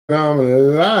I'm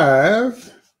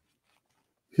live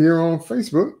here on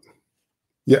Facebook.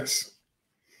 Yes.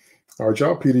 All right,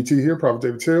 y'all. PDT here, Prophet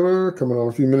David Taylor, coming on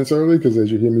a few minutes early because,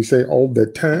 as you hear me say all the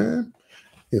time,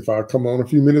 if I come on a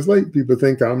few minutes late, people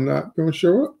think I'm not going to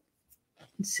show up.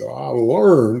 So I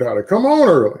learned how to come on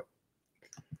early.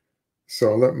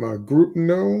 So I let my group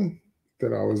know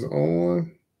that I was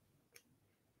on.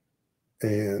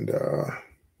 And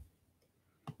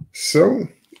so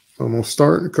I'm going to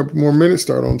start in a couple more minutes,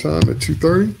 start on time at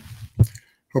 2:30.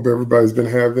 Hope everybody's been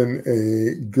having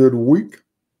a good week.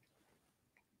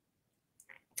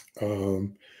 I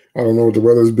don't know what the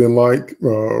weather's been like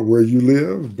where you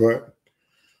live, but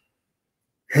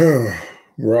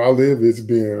where I live, it's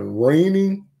been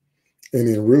raining and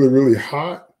then really, really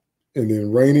hot and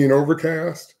then rainy and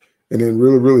overcast and then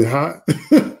really, really hot.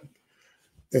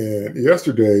 And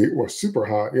yesterday was super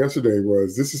hot. This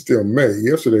is still May.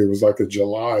 Yesterday was like a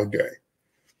July day.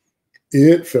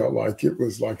 It felt like it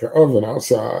was like an oven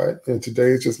outside. And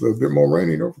today it's just a little bit more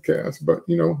rainy and overcast. But,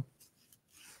 you know,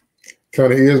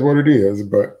 kind of is what it is.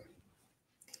 But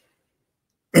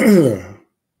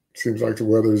seems like the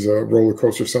weather's a roller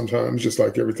coaster sometimes, just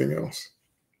like everything else.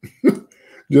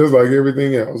 Just like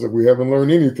everything else. If we haven't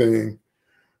learned anything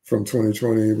from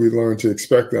 2020, we learned to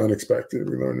expect the unexpected.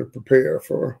 We learned to prepare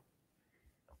for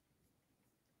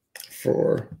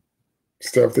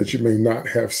stuff that you may not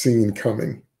have seen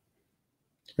coming.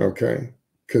 Okay,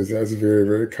 because that's very,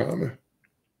 very common.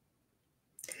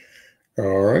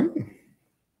 All right.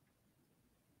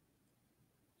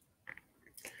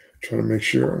 Trying to make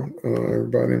sure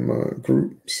everybody in my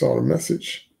group saw the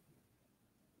message.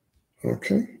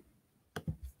 Okay.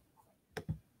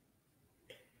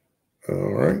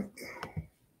 All right.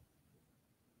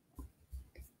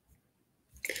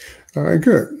 All right,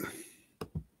 good.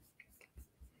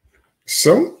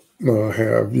 So I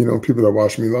have, people that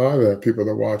watch me live. I have people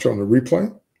that watch on the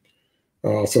replay. I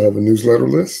also have a newsletter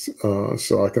list,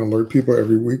 so I can alert people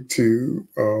every week to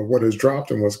what has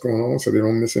dropped and what's going on so they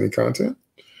don't miss any content.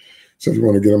 So if you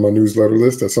want to get on my newsletter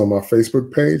list, that's on my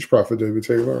Facebook page, Prophet David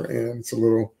Taylor, and it's a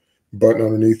little button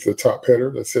underneath the top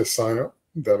header that says sign up.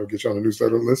 That'll get you on the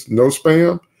newsletter list. No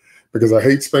spam, because I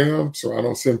hate spam, so I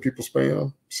don't send people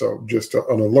spam. So just an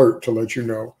alert to let you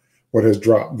know what has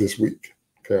dropped this week.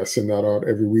 Okay, I send that out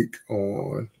every week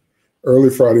on early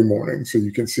Friday morning, so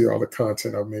you can see all the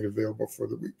content I've made available for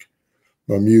the week.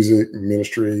 My music,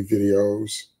 ministry,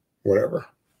 videos, whatever.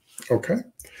 Okay.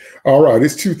 All right,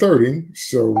 it's 2:30,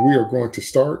 so we are going to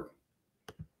start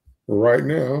right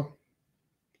now.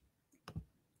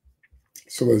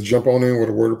 So let's jump on in with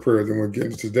a word of prayer, then we'll get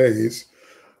into today's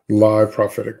live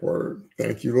prophetic word.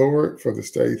 Thank you, Lord, for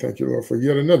this day. Thank you, Lord, for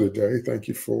yet another day. Thank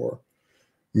you for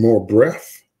more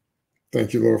breath.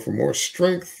 Thank you, Lord, for more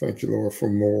strength. Thank you, Lord, for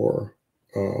more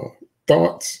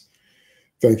thoughts.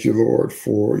 Thank you, Lord,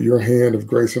 for your hand of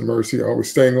grace and mercy always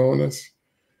staying on us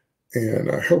and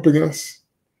helping us,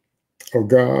 oh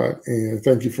God. And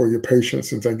thank you for your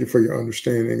patience, and thank you for your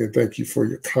understanding, and thank you for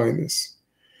your kindness.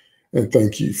 And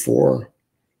thank you for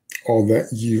all that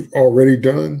you've already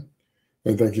done,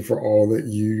 and thank you for all that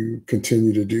you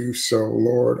continue to do. So,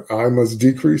 Lord, I must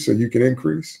decrease so you can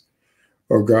increase.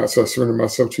 Oh, God, so I surrender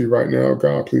myself to you right now.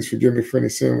 God, please forgive me for any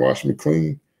sin. Wash me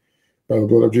clean by the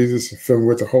blood of Jesus, and fill me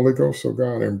with the Holy Ghost, oh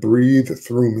God, and breathe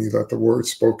through me. Let the word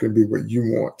spoken be what you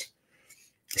want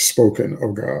spoken,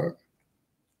 oh God,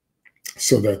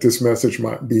 so that this message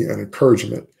might be an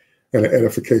encouragement and an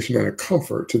edification and a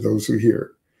comfort to those who hear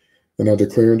it. And I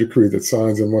declare and decree that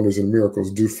signs and wonders and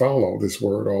miracles do follow this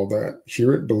word, all that.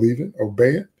 Hear it, believe it,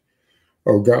 obey it,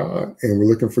 oh God. And we're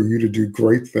looking for you to do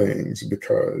great things,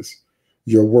 because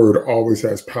your word always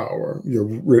has power. Your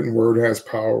written word has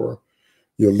power.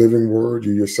 Your living word,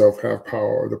 you yourself have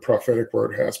power. The prophetic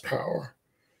word has power.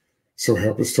 So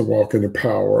help us to walk in the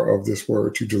power of this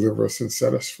word to deliver us and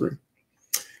set us free.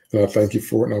 And I thank you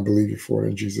for it, and I believe you for it.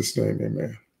 In Jesus' name,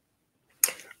 amen.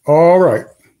 All right.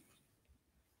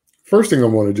 First thing I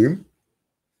want to do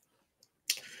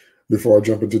before I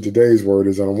jump into today's word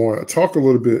is I want to talk a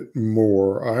little bit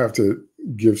more. I have to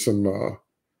give some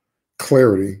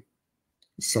clarity,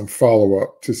 some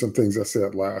follow-up to some things I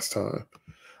said last time,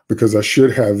 because I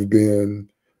should have been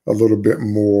a little bit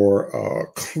more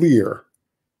clear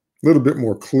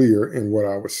in what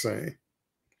I was saying.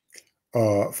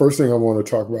 First thing I want to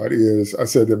talk about is I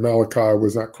said that Malachi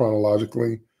was not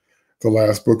chronologically the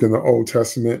last book in the Old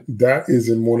Testament. That is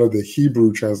in one of the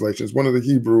Hebrew translations, one of the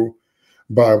Hebrew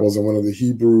Bibles, and one of the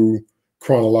Hebrew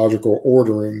chronological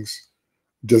orderings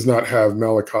does not have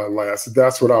Malachi last.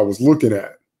 That's what I was looking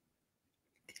at,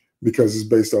 because it's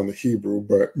based on the Hebrew,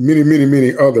 but many, many,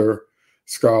 many other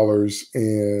scholars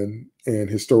and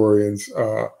historians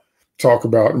talk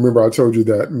about. Remember, I told you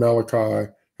that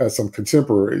Malachi has some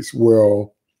contemporaries.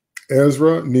 Well,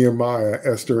 Ezra, Nehemiah,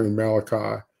 Esther, and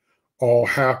Malachi all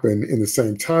happen in the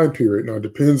same time period. Now, it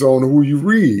depends on who you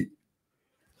read,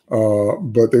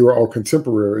 but they were all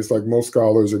contemporaries. Like most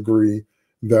scholars agree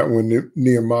that when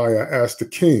Nehemiah asked the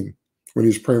king, when he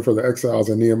was praying for the exiles,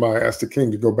 and Nehemiah asked the king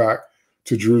to go back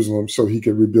to Jerusalem so he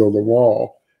could rebuild the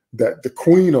wall, that the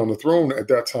queen on the throne at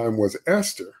that time was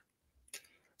Esther.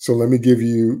 So let me give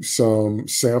you some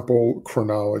sample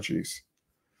chronologies.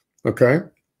 Okay.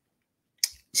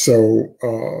 So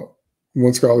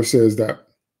one scholar says that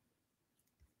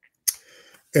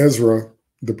Ezra,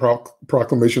 the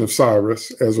proclamation of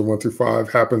Cyrus, Ezra 1 through 5,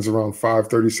 happens around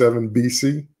 537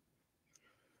 BC.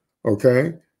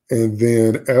 Okay. And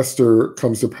then Esther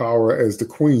comes to power as the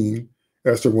queen,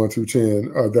 Esther 1 through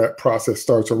 10. That process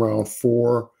starts around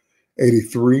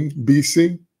 483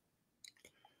 BC.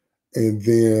 And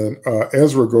then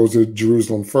Ezra goes to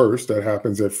Jerusalem first. That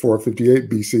happens at 458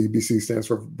 BC. BC stands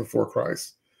for before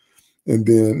Christ. And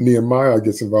then Nehemiah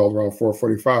gets involved around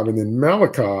 445. And then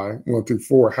Malachi 1 through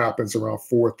 4 happens around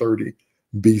 430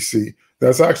 BC.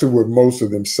 That's actually what most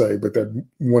of them say, but that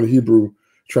one Hebrew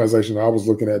translation I was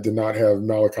looking at did not have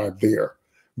Malachi there.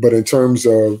 But in terms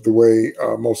of the way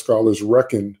most scholars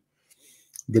reckon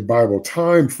the Bible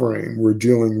time frame, we're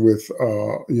dealing with,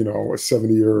 a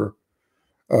 70-year,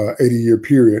 80-year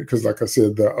period. Because like I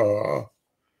said, the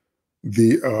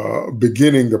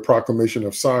beginning, the proclamation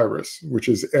of Cyrus, which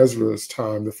is Ezra's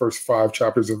time, the first 5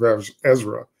 chapters of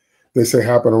Ezra, they say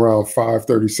happen around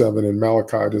 537, and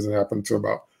Malachi doesn't happen until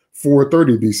about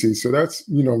 430 BC. So that's,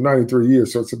 93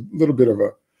 years. So it's a little bit of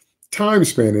a time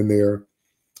span in there.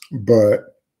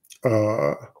 But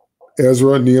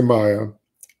Ezra, Nehemiah,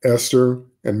 Esther,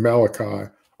 and Malachi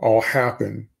all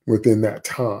happen within that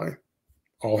time.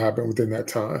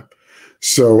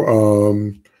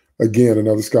 So, again,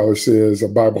 another scholar says,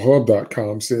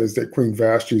 BibleHub.com says that Queen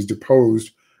Vashti is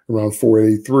deposed around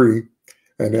 483,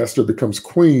 and Esther becomes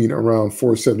queen around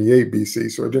 478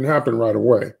 BC. So it didn't happen right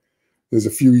away. There's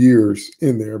a few years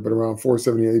in there, but around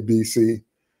 478 BC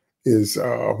is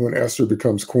when Esther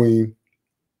becomes queen.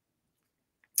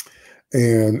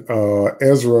 And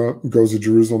Ezra goes to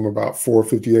Jerusalem about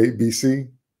 458 BC.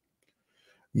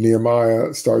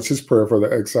 Nehemiah starts his prayer for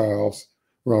the exiles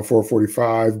around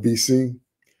 445 BC.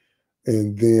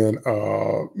 And then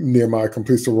Nehemiah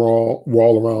completes the wall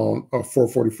around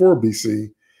 444 BC.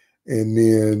 And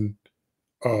then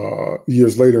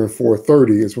years later in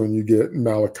 430 is when you get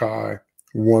Malachi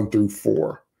 1 through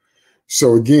 4.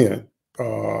 So again,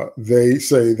 they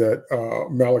say that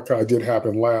Malachi did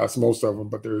happen last, most of them,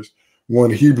 but there's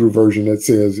one Hebrew version that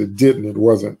says it didn't, it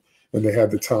wasn't, and they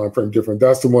had the time frame different.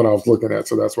 That's the one I was looking at,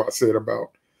 so that's what I said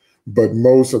about. But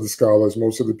most of the scholars,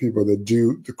 most of the people that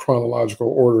do the chronological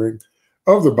ordering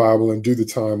of the Bible and do the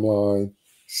timeline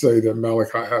say that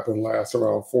Malachi happened last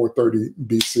around 430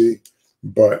 BC.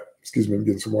 But, excuse me, I'm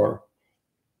getting some water.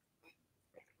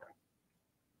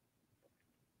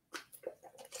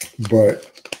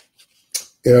 But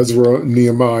Ezra,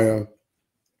 Nehemiah,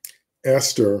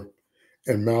 Esther,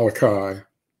 and Malachi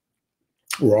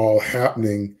were all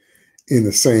happening in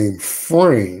the same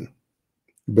frame.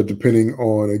 But depending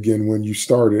on, again, when you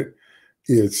started,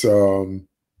 it's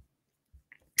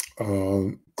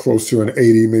close to an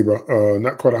 80, maybe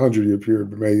not quite 100-year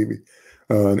period, but maybe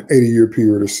an 80-year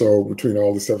period or so between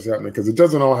all the stuff's happening, because it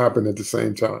doesn't all happen at the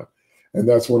same time. And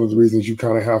that's one of the reasons you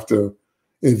kind of have to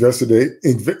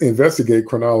investigate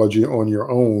chronology on your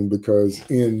own, because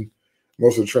in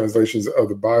most of the translations of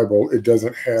the Bible, it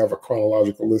doesn't have a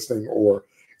chronological listing, or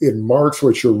it marks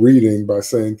what you're reading by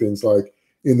saying things like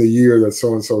in the year that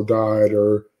so-and-so died,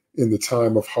 or in the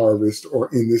time of harvest, or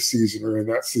in this season, or in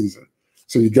that season.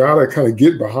 So you got to kind of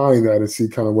get behind that and see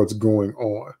kind of what's going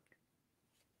on.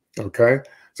 Okay.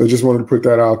 So I just wanted to put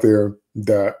that out there,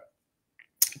 that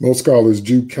most scholars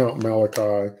do count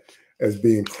Malachi as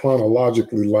being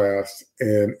chronologically last,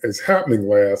 and as happening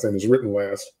last, and is written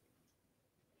last.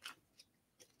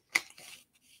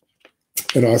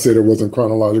 And I said it wasn't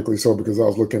chronologically so because I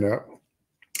was looking at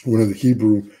one of the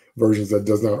Hebrew versions that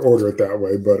does not order it that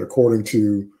way. But according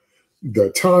to the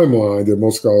timeline that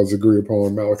most scholars agree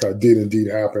upon, Malachi did indeed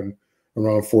happen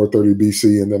around 430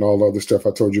 BC. And then all the other stuff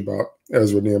I told you about,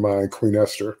 Ezra, Nehemiah, and Queen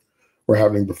Esther, were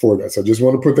happening before that. So I just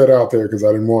want to put that out there because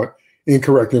I didn't want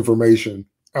incorrect information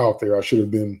out there. I should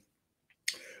have been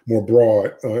more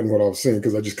broad in what I was saying,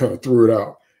 because I just kind of threw it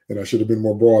out. And I should have been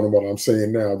more broad in what I'm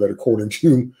saying now, that according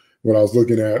to what I was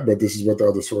looking at, but this is what the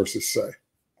other sources say.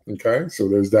 Okay, so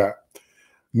there's that.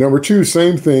 Number two,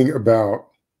 same thing about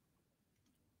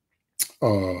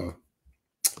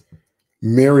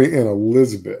Mary and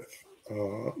Elizabeth,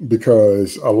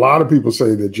 because a lot of people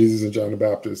say that Jesus and John the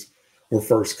Baptist were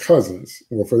first cousins.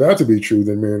 Well, for that to be true,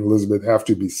 then Mary and Elizabeth have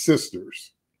to be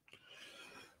sisters.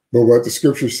 But what the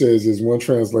scripture says is, one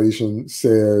translation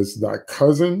says thy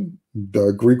cousin.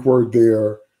 The Greek word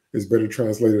there is better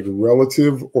translated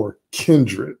relative or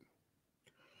kindred.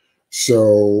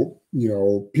 So,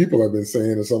 people have been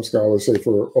saying, and some scholars say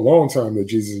for a long time, that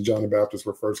Jesus and John the Baptist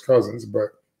were first cousins,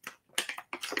 but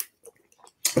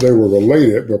they were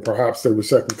related, but perhaps they were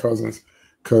second cousins,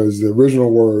 because the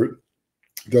original word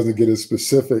doesn't get as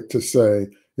specific to say.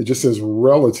 It just says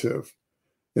relative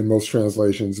in most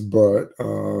translations, but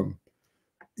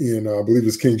in I believe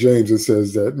it's King James, it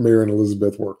says that Mary and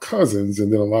Elizabeth were cousins,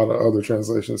 and then a lot of other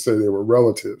translations say they were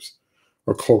relatives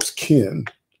or close kin.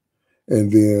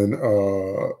 And then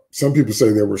some people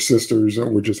say they were sisters,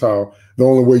 which is how the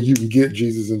only way you can get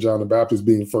Jesus and John the Baptist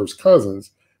being first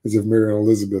cousins is if Mary and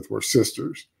Elizabeth were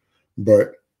sisters.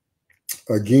 But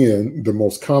again, the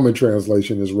most common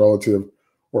translation is relative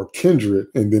or kindred,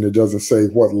 and then it doesn't say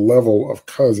what level of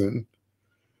cousin.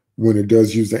 When it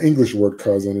does use the English word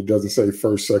cousin, it doesn't say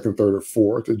first, second, third, or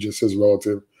fourth. It just says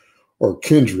relative or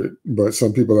kindred. But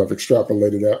some people have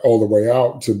extrapolated that all the way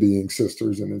out to being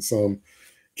sisters, and then some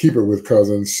keep it with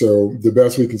cousins. So the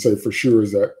best we can say for sure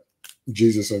is that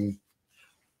Jesus and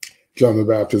John the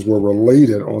Baptist were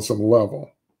related on some level.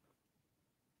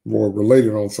 But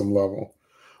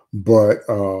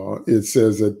it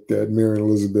says that Mary and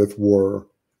Elizabeth were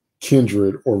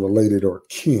kindred or related or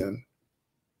kin.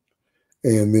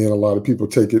 And then a lot of people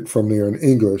take it from there in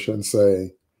English and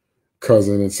say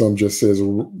cousin, and some just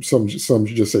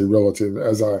say relative.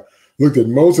 As I looked at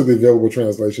most of the available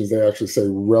translations, they actually say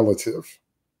relative,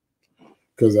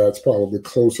 because that's probably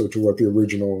closer to what the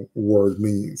original word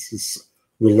means. It's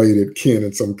related, kin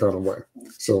in some kind of way.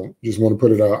 So just want to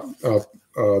put it out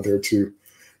there too,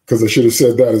 because I should have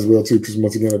said that as well too, because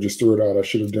once again, I just threw it out. I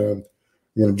should have done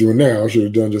what I'm doing now. I should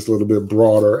have done just a little bit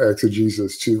broader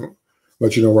exegesis to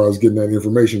let you know where I was getting that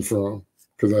information from,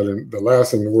 because the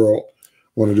last thing in the world I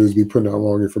want to do is be putting out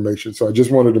wrong information. So I just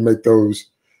wanted to make those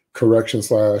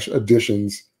corrections /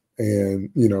 additions and,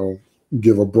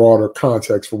 give a broader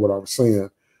context for what I was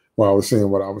saying while I was saying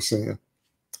what I was saying,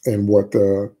 and what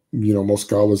the, most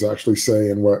scholars actually say,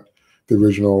 and what the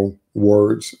original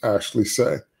words actually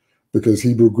say, because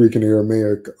Hebrew, Greek, and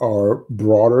Aramaic are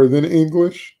broader than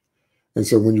English. And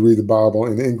so when you read the Bible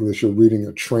in English, you're reading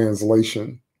a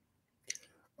translation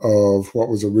of what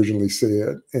was originally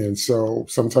said. And so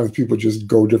sometimes people just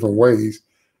go different ways.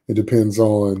 It depends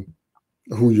on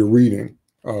who you're reading,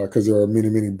 because there are many,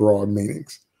 many broad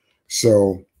meanings.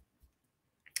 So,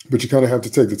 but you kind of have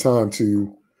to take the time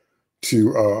to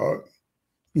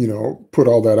put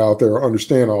all that out there,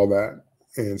 understand all that.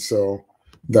 And so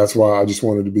that's why I just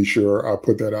wanted to be sure I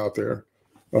put that out there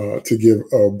to give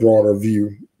a broader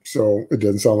view. So it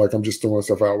doesn't sound like I'm just throwing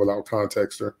stuff out without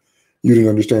context, or you didn't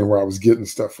understand where I was getting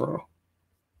stuff from.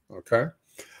 Okay.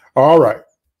 All right.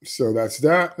 So that's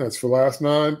that. That's for last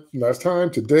time.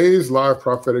 Today's live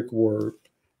prophetic word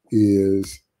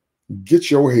is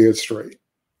get your head straight.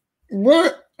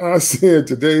 What? I said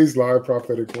today's live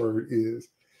prophetic word is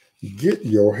get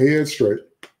your head straight.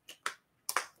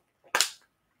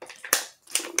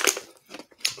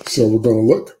 So we're going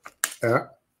to look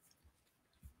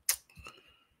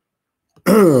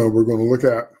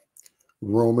at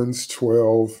Romans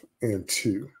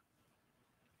 12:2.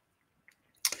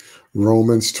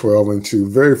 Romans 12:2.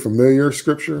 Very familiar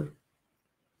scripture.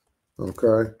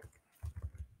 Okay.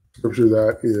 Scripture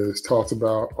that is talked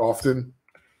about often.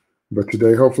 But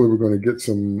today, hopefully, we're going to get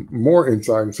some more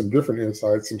insight and some different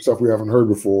insights, some stuff we haven't heard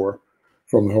before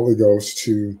from the Holy Ghost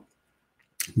too.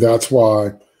 That's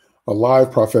why a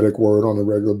live prophetic word on a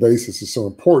regular basis is so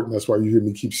important. That's why you hear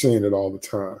me keep saying it all the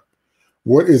time.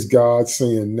 What is God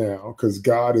saying now? Because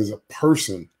God is a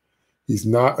person. He's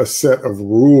not a set of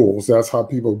rules. That's how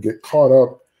people get caught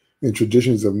up in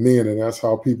traditions of men, and that's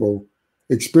how people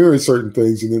experience certain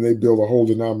things, and then they build a whole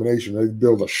denomination. They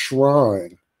build a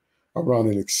shrine around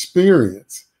an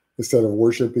experience instead of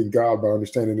worshiping God by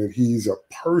understanding that he's a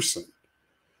person.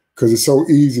 Because it's so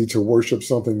easy to worship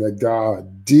something that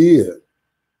God did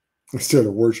instead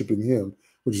of worshiping him,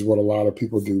 which is what a lot of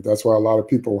people do. That's why a lot of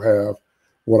people have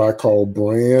what I call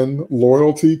brand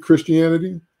loyalty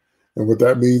Christianity. And what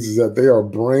that means is that they are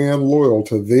brand loyal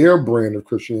to their brand of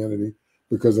Christianity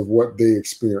because of what they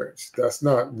experienced. That's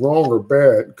not wrong or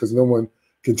bad, because no one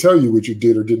can tell you what you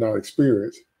did or did not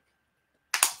experience.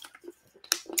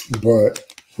 But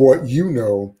what you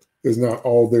know is not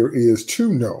all there is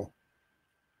to know,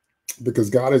 because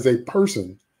God is a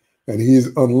person and he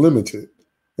is unlimited,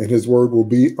 and his word will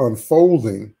be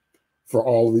unfolding for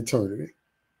all of eternity.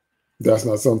 That's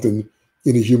not something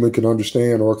any human can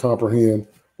understand or comprehend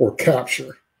or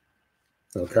capture.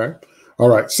 Okay? All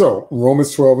right, so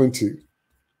Romans 12:2.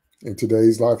 And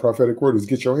today's live prophetic word is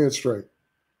get your head straight.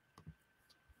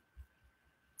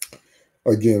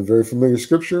 Again, very familiar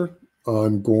scripture.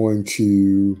 I'm going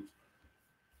to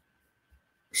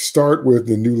start with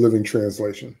the New Living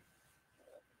Translation.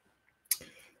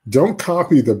 Don't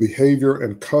copy the behavior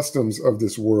and customs of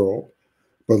this world,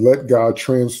 but let God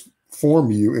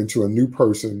transform you into a new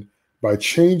person by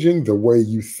changing the way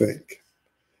you think.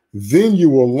 Then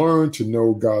you will learn to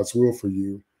know God's will for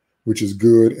you, which is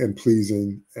good and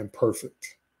pleasing and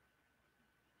perfect.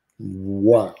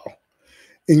 Wow.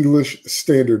 English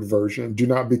Standard Version. Do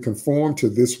not be conformed to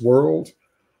this world,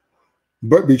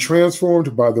 but be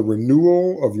transformed by the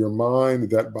renewal of your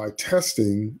mind, that by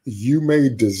testing you may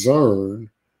discern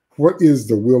what is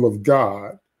the will of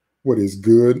God, what is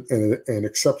good and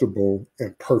acceptable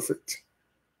and perfect.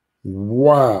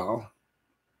 Wow.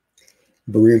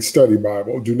 Berean Study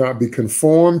Bible. Do not be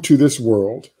conformed to this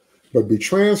world, but be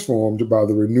transformed by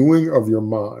the renewing of your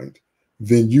mind.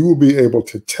 Then you will be able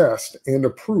to test and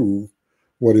approve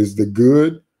what is the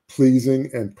good, pleasing,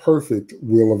 and perfect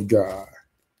will of God.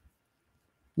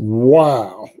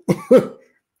 Wow.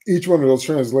 Each one of those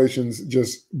translations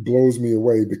just blows me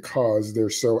away because they're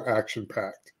so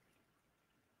action-packed.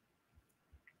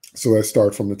 So let's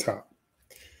start from the top.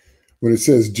 When it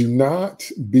says, do not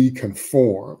be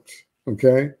conformed,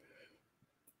 okay,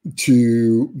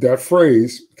 to that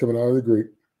phrase coming out of the Greek,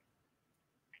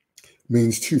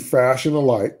 means to fashion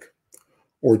alike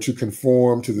or to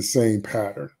conform to the same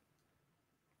pattern.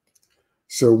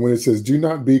 So when it says do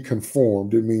not be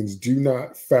conformed, it means do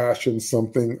not fashion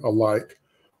something alike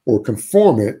or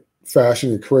conform it,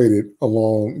 fashion and create it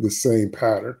along the same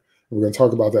pattern. And we're going to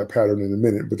talk about that pattern in a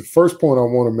minute. But the first point I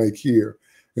want to make here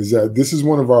is that this is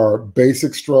one of our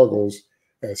basic struggles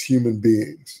as human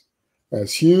beings.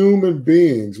 As human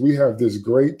beings, we have this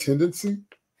great tendency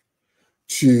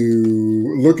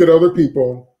to look at other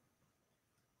people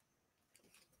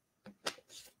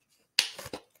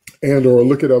and or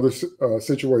look at other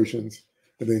situations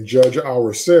and then judge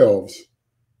ourselves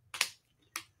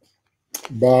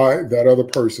by that other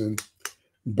person,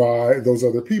 by those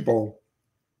other people,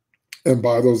 and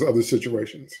by those other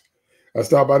situations. I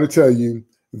stopped by to tell you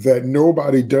that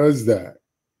nobody does that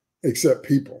except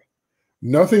people.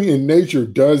 Nothing in nature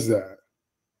does that.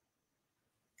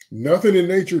 Nothing in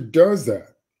nature does that.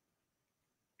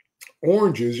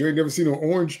 Oranges, you ain't never seen an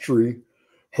orange tree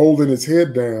holding its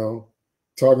head down,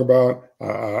 talking about,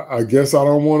 I guess I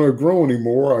don't want to grow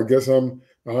anymore. I guess I'm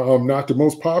not the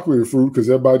most popular fruit because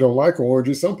everybody don't like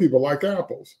oranges. Some people like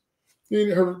apples. You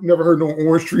never heard no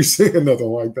orange tree saying nothing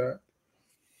like that.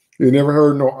 You never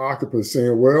heard no octopus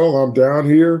saying, well, I'm down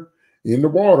here in the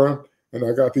water and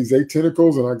I got these 8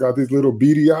 tentacles and I got these little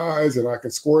beady eyes and I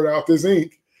can squirt out this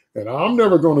ink and I'm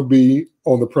never going to be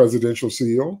on the presidential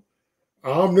seal.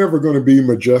 I'm never going to be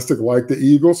majestic like the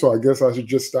eagle, so I guess I should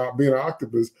just stop being an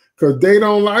octopus because they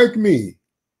don't like me.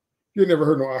 You never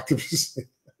heard no octopus.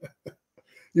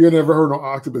 You never heard no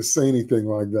octopus say anything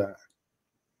like that.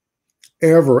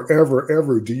 Ever, ever,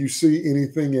 ever do you see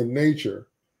anything in nature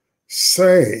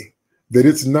say that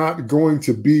it's not going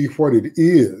to be what it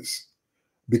is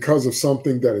because of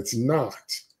something that it's not?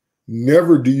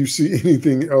 Never do you see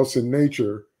anything else in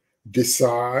nature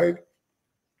decide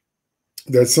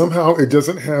that somehow it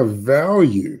doesn't have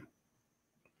value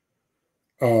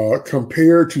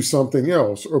compared to something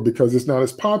else, or because it's not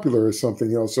as popular as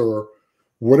something else, or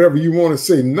whatever you want to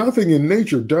say. Nothing in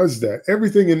nature does that.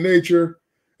 Everything in nature,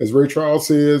 as Ray Charles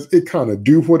says, it kind of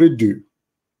do what it do.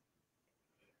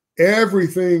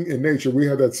 Everything in nature. We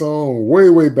had that song way,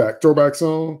 way back, throwback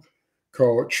song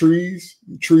called Trees.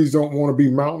 Trees don't want to be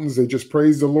mountains. They just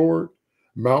praise the Lord.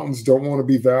 Mountains don't want to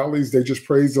be valleys. They just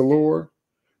praise the Lord.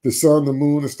 The sun, the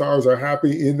moon, the stars are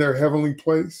happy in their heavenly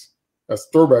place. That's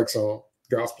a throwback song,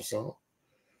 gospel song.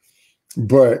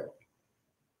 But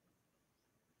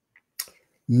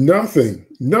nothing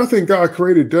God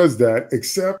created does that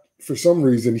except for some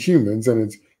reason humans,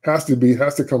 and it has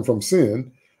to come from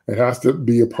sin. It has to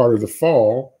be a part of the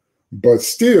fall. But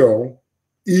still,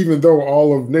 even though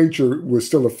all of nature was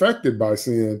still affected by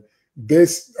sin,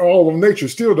 all of nature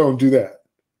still don't do that.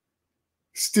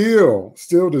 Still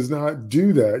does not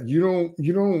do that.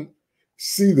 You don't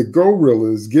see the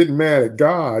gorillas getting mad at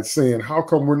God saying, how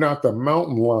come we're not the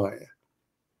mountain lion?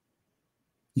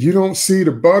 You don't see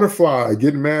the butterfly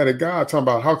getting mad at God talking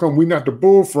about how come we're not the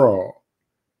bullfrog,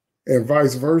 and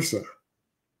vice versa.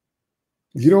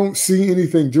 You don't see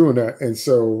anything doing that. And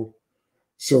so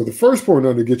So the first point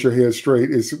on to get your head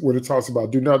straight is what it talks about.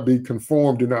 Do not be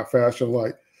conformed, do not fashion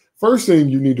like. First thing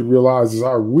you need to realize is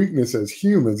our weakness as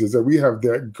humans is that we have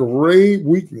that great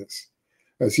weakness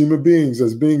as human beings,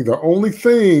 as being the only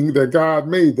thing that God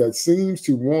made that seems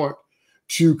to want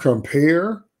to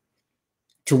compare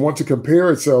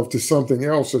itself to something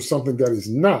else or something that is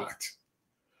not,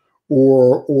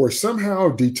 or somehow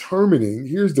determining,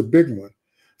 here's the big one,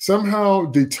 somehow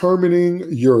determining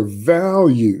your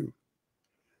value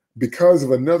because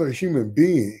of another human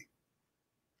being.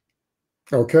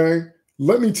 Okay?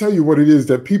 Let me tell you what it is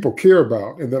that people care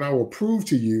about, and then I will prove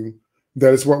to you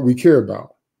that it's what we care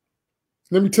about.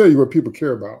 Let me tell you what people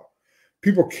care about.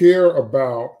 People care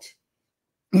about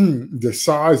the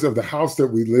size of the house that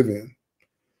we live in.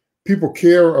 People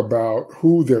care about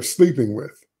who they're sleeping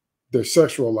with, their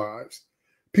sexual lives.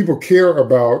 People care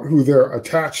about who they're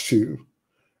attached to.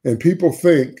 And people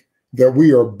think that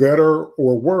we are better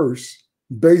or worse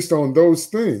based on those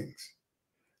things.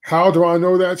 How do I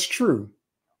know that's true?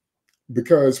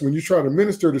 Because when you try to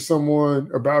minister to someone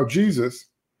about Jesus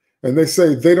and they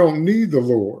say they don't need the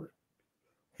Lord,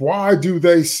 why do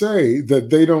they say that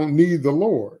they don't need the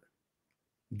Lord?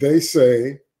 They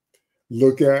say,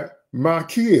 look at my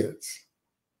kids,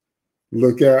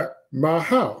 look at my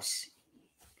house,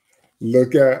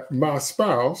 look at my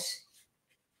spouse,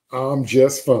 I'm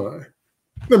just fine.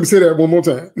 Let me say that one more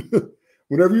time.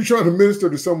 Whenever you're trying to minister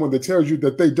to someone that tells you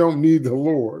that they don't need the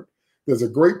Lord, there's a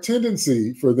great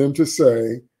tendency for them to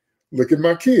say, look at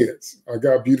my kids. I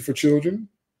got beautiful children.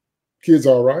 Kids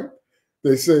all right.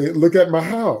 They say, look at my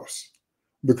house.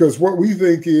 Because what we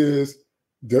think is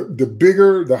the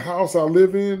bigger the house I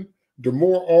live in, the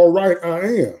more all right I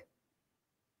am.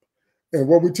 And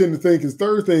what we tend to think is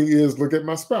third thing is look at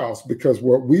my spouse. Because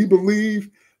what we believe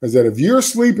is that if you're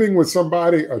sleeping with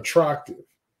somebody attractive,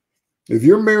 if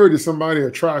you're married to somebody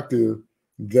attractive,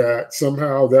 that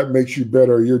somehow that makes you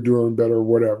better, you're doing better,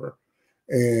 whatever.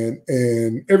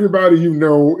 And everybody you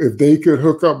know, if they could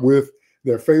hook up with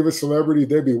their favorite celebrity,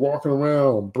 they'd be walking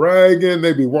around bragging,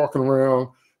 they'd be walking around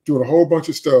doing a whole bunch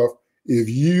of stuff if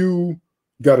you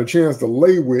got a chance to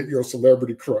lay with your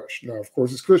celebrity crush. Now, of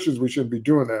course, as Christians, we shouldn't be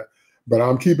doing that, but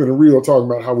I'm keeping it real, talking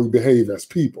about how we behave as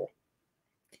people.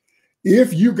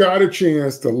 If you got a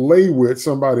chance to lay with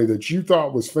somebody that you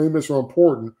thought was famous or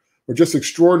important or just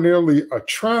extraordinarily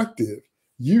attractive,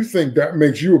 you think that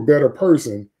makes you a better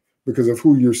person because of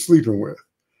who you're sleeping with.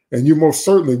 And you most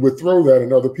certainly would throw that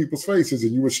in other people's faces,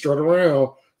 and you would strut around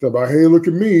about, hey, look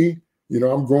at me. You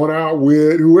know, I'm going out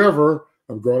with whoever.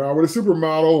 I'm going out with a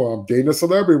supermodel. I'm dating a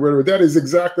celebrity, whatever. That is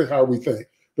exactly how we think.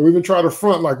 Don't even try to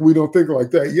front like we don't think like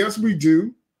that. Yes, we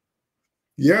do.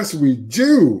 Yes, we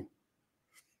do.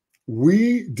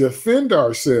 We defend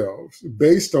ourselves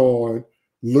based on,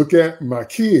 look at my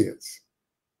kids.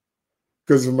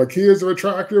 Because if my kids are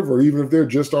attractive, or even if they're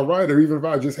just all right, or even if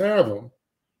I just have them,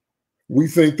 we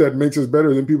think that makes us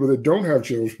better than people that don't have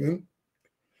children.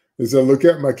 Is that look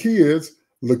at my kids,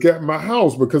 look at my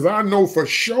house, because I know for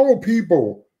sure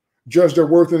people judge their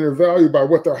worth and their value by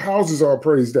what their houses are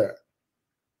appraised at.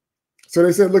 So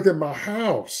they said, look at my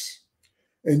house.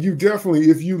 And you definitely,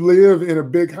 if you live in a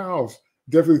big house,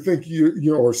 definitely think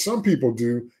you or some people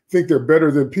do think they're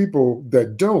better than people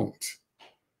that don't.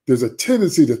 There's a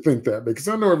tendency to think that, because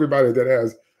I know everybody that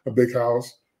has a big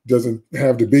house doesn't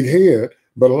have the big head,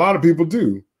 but a lot of people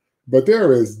do. But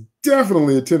there is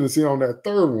definitely a tendency on that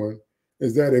third one,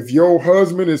 is that if your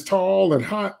husband is tall and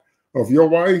hot, or if your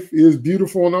wife is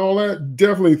beautiful and all that,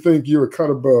 definitely think you're a cut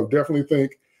above, definitely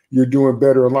think you're doing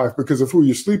better in life because of who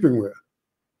you're sleeping with.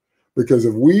 Because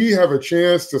if we have a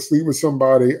chance to sleep with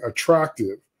somebody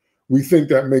attractive, we think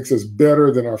that makes us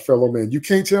better than our fellow man. You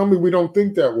can't tell me we don't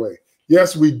think that way.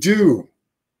 Yes, we do.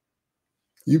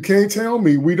 You can't tell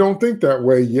me we don't think that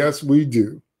way. Yes, we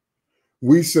do.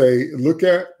 We say, look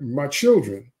at my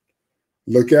children,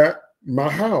 look at my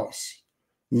house,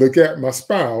 look at my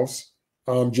spouse,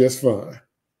 I'm just fine.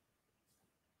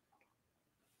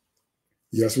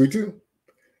 Yes, we do.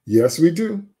 Yes, we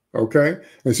do. Okay.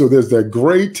 And so there's that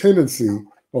great tendency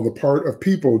on the part of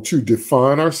people to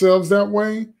define ourselves that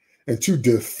way and to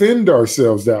defend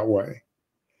ourselves that way.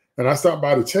 And I stopped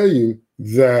by to tell you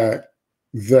that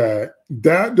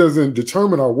doesn't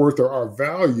determine our worth or our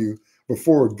value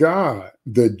before God,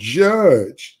 the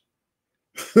judge,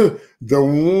 the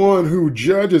one who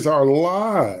judges our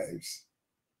lives.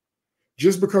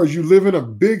 Just because you live in a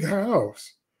big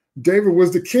house, David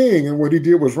was the king, and what he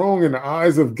did was wrong in the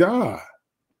eyes of God.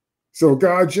 So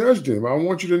God judged him. I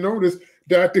want you to notice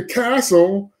that the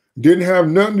castle didn't have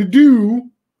nothing to do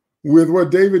with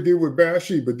what David did with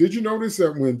Bathsheba. Did you notice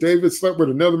that when David slept with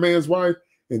another man's wife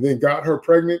and then got her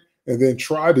pregnant, and then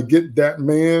try to get that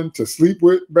man to sleep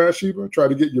with Bathsheba, try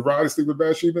to get Uriah to sleep with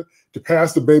Bathsheba, to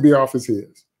pass the baby off as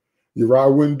his.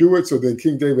 Uriah wouldn't do it, so then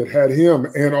King David had him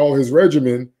and all his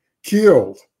regimen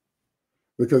killed,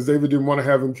 because David didn't want to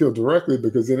have him killed directly,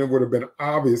 because then it would have been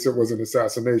obvious it was an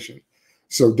assassination.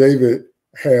 So David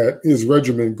had his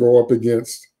regiment go up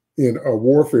against in a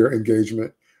warfare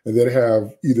engagement, and then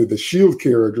have either the shield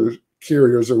carriers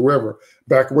or whoever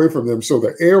back away from them, so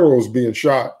the arrows being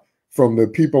shot from the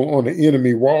people on the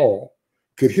enemy wall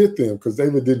could hit them, because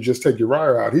David didn't just take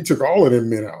Uriah out. He took all of them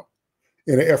men out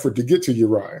in an effort to get to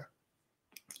Uriah.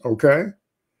 Okay?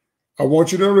 I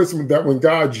want you to notice that when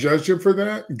God judged him for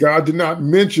that, God did not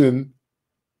mention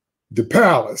the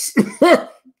palace.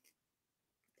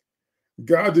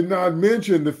 God did not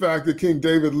mention the fact that King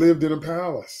David lived in a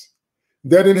palace.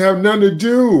 That didn't have nothing to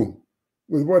do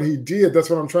with what he did. That's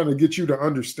what I'm trying to get you to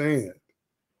understand.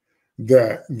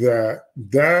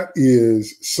 That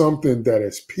is something that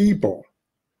as people,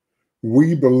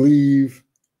 we believe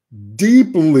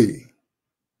deeply.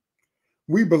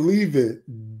 We believe it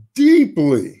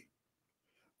deeply.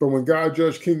 But when God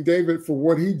judged King David for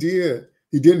what he did,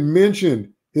 he didn't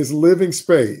mention his living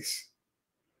space.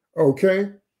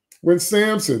 Okay? When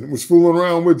Samson was fooling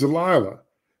around with Delilah,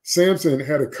 Samson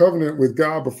had a covenant with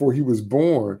God before he was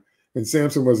born, and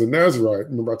Samson was a Nazirite.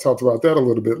 Remember, I talked about that a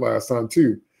little bit last time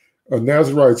too.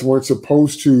 Nazirites weren't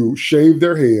supposed to shave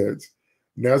their heads.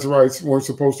 Nazirites weren't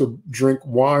supposed to drink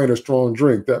wine or strong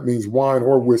drink. That means wine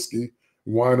or whiskey,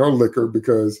 wine or liquor,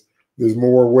 because there's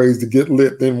more ways to get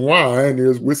lit than wine.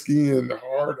 There's whiskey and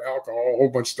hard alcohol, a whole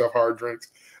bunch of stuff, hard drinks.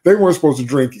 They weren't supposed to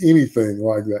drink anything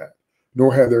like that,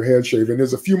 nor have their head shaved. And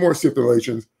there's a few more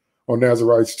stipulations on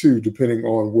Nazirites too, depending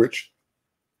on which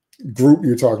group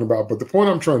you're talking about. But the point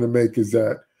I'm trying to make is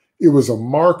that it was a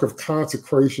mark of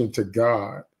consecration to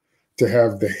God to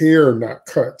have the hair not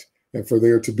cut and for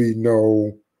there to be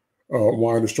no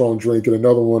wine or strong drink. And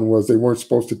another one was they weren't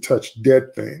supposed to touch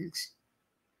dead things.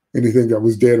 Anything that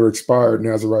was dead or expired,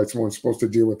 Nazirites weren't supposed to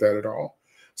deal with that at all.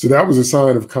 So that was a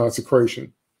sign of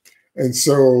consecration. And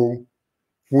so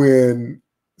when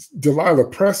Delilah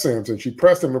pressed Samson, she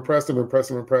pressed him and pressed him and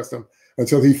pressed him and pressed him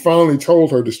until he finally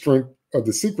told her the strength of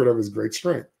the secret of his great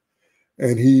strength.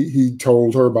 And he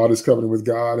told her about his covenant with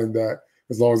God, and that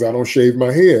as long as I don't shave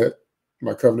my head,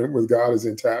 my covenant with God is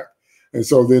intact. And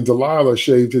so then Delilah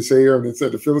shaved his hair and then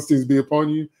said, the Philistines be upon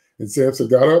you. And Samson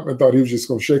got up and thought he was just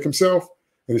going to shake himself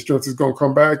and his strength is going to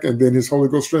come back. And then his Holy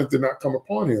Ghost strength did not come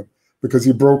upon him because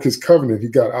he broke his covenant. He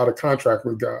got out of contract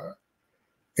with God.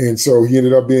 And so he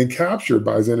ended up being captured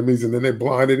by his enemies, and then they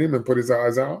blinded him and put his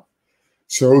eyes out.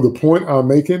 So the point I'm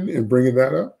making in bringing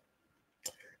that up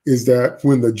is that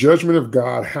when the judgment of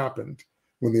God happened,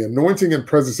 when the anointing and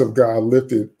presence of God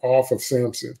lifted off of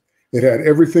Samson, it had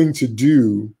everything to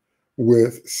do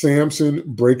with Samson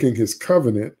breaking his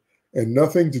covenant and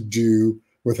nothing to do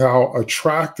with how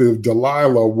attractive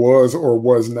Delilah was or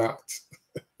was not.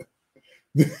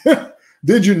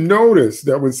 Did you notice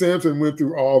that when Samson went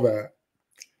through all that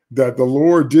the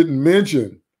Lord didn't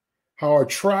mention how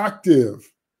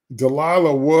attractive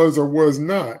Delilah was or was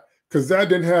not? Because that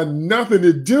didn't have nothing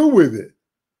to do with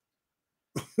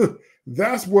it.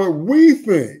 That's what we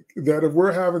think, that if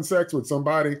we're having sex with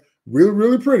somebody really,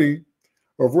 really pretty,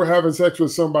 or if we're having sex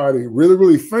with somebody really,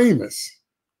 really famous,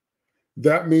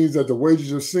 that means that the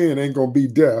wages of sin ain't going to be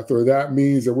death, or that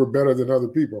means that we're better than other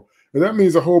people. And that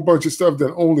means a whole bunch of stuff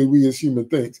that only we as humans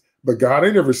think. But God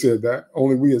ain't never said that.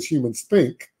 Only we as humans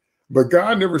think. But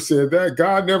God never said that.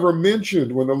 God never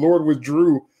mentioned when the Lord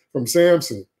withdrew from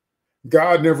Samson.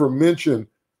 God never mentioned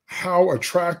how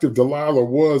attractive Delilah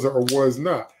was or was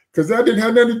not, because that didn't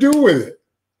have nothing to do with it.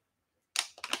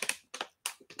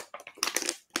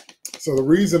 So the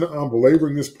reason I'm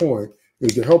belaboring this point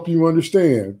is to help you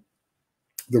understand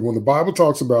that when the Bible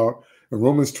talks about in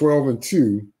Romans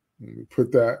 12:2, let me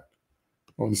put that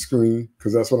on the screen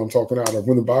because that's what I'm talking out of.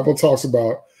 When the Bible talks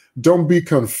about don't be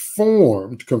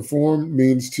conformed, conform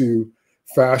means to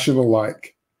fashion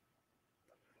alike.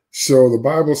 So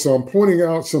I'm pointing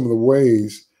out some of the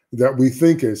ways that we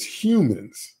think as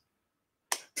humans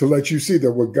to let you see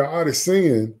that what God is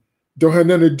saying don't have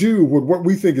nothing to do with what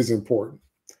we think is important.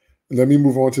 And let me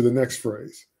move on to the next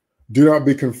phrase. Do not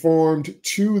be conformed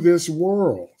to this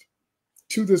world.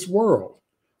 To this world.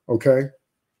 Okay?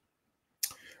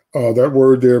 That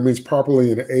word there means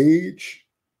properly in age.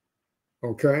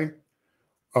 Okay?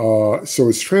 So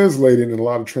it's translated in a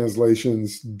lot of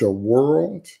translations, the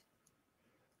world.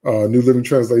 New Living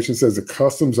Translation says the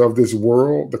customs of this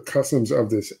world, the customs of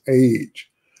this age.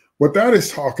 What that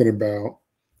is talking about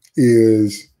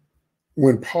is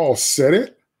when Paul said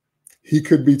it, he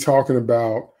could be talking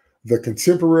about the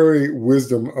contemporary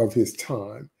wisdom of his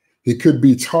time. He could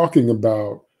be talking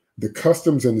about the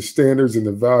customs and the standards and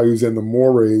the values and the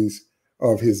mores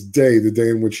of his day, the day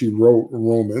in which he wrote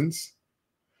Romans.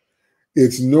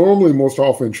 It's normally most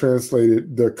often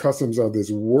translated the customs of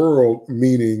this world,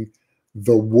 meaning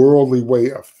the worldly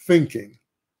way of thinking,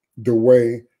 the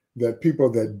way that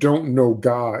people that don't know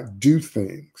God do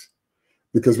things.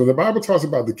 Because when the Bible talks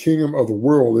about the kingdom of the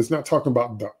world, it's not talking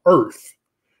about the earth.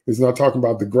 It's not talking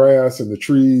about the grass and the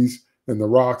trees and the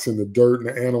rocks and the dirt and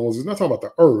the animals. It's not talking about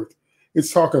the earth.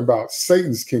 It's talking about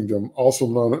Satan's kingdom, also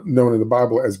known in the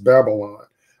Bible as Babylon,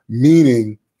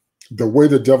 meaning the way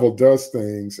the devil does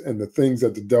things and the things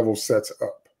that the devil sets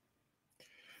up.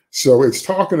 So it's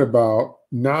talking about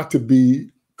not to be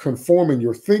conforming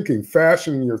your thinking,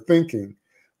 fashioning your thinking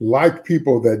like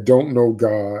people that don't know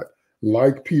God,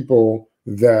 like people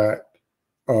that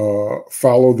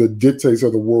follow the dictates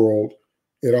of the world.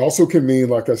 It also can mean,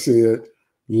 like I said,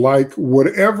 like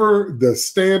whatever the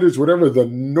standards, whatever the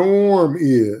norm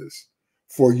is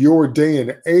for your day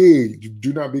and age,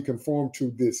 do not be conformed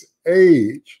to this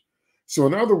age. So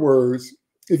in other words,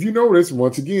 if you notice,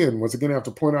 once again, I have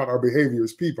to point out our behavior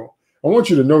as people. I want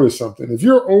you to notice something. If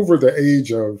you're over the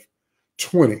age of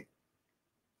 20,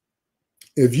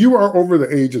 if you are over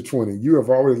the age of 20, you have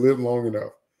already lived long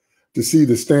enough to see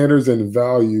the standards and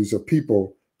values of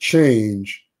people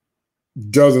change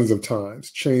dozens of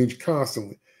times, change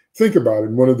constantly. Think about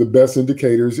it. One of the best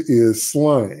indicators is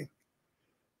slang.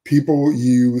 People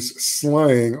use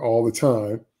slang all the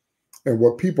time. And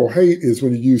what people hate is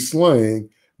when you use slang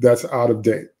that's out of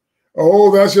date.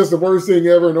 Oh, that's just the worst thing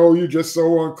ever. And oh, you're just so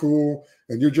uncool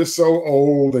and you're just so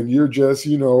old and you're just,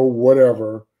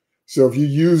 whatever. So if you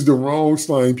use the wrong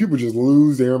slang, people just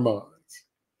lose their minds.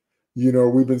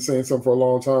 We've been saying something for a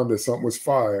long time that something was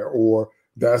fire, or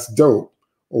that's dope,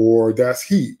 or that's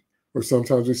heat, or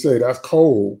sometimes we say that's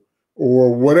cold,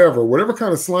 or whatever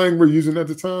kind of slang we're using at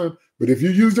the time. But if you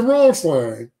use the wrong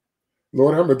slang,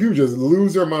 Lord, how many people just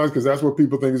lose their minds because that's what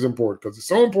people think is important, because it's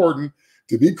so important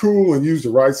to be cool and use the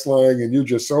right slang, and you're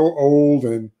just so old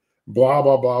and blah,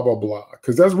 blah, blah, blah, blah,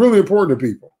 because that's really important to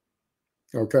people,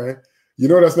 okay?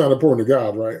 That's not important to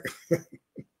God, right?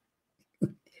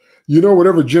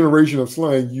 Whatever generation of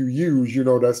slang you use,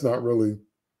 that's not really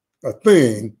a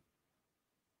thing.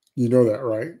 You know that,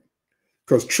 right?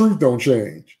 Because truth don't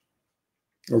change,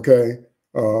 okay?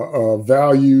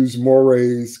 Values,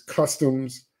 mores,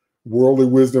 customs, worldly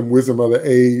wisdom, wisdom of the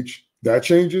age, that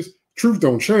changes. Truth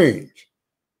don't change.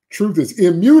 Truth is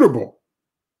immutable.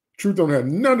 Truth don't have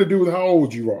nothing to do with how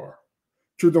old you are.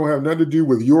 Truth don't have nothing to do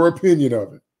with your opinion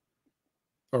of it.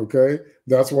 Okay?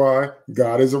 That's why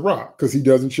God is a rock, because he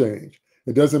doesn't change.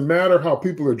 It doesn't matter how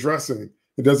people are dressing.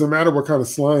 It doesn't matter what kind of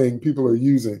slang people are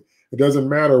using. It doesn't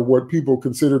matter what people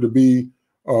consider to be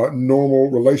normal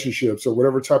relationships, or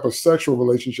whatever type of sexual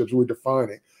relationships we're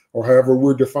defining, or however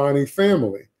we're defining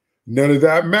family. None of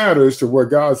that matters to what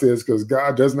God says, because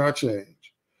God does not change.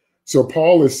 So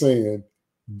Paul is saying,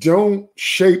 don't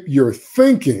shape your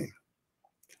thinking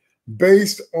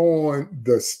based on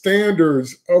the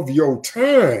standards of your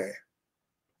time.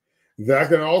 That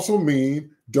can also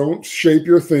mean don't shape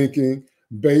your thinking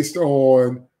based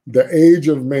on the age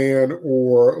of man,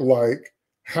 or like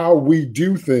how we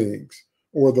do things,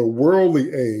 or the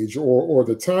worldly age, or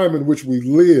the time in which we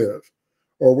live,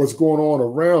 or what's going on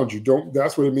around you.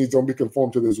 That's what it means. Don't be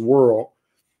conformed to this world,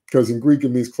 because in Greek it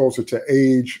means closer to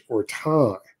age or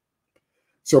time.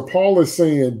 So Paul is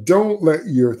saying, don't let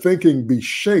your thinking be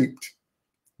shaped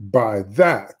by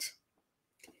that.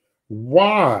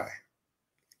 Why?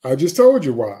 I just told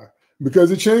you why.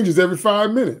 Because it changes every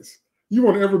 5 minutes. You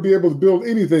won't ever be able to build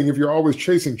anything if you're always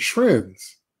chasing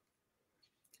trends.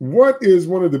 What is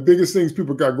one of the biggest things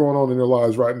people got going on in their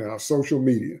lives right now? Social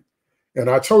media. And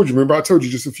I told you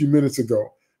just a few minutes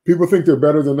ago, people think they're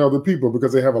better than other people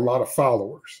because they have a lot of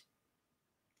followers.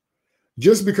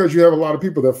 Just because you have a lot of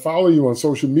people that follow you on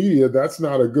social media, that's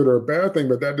not a good or a bad thing,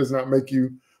 but that does not make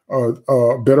you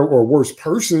a better or worse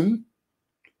person.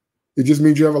 It just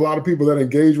means you have a lot of people that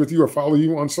engage with you or follow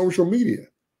you on social media.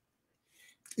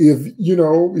 If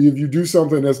you do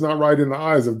something that's not right in the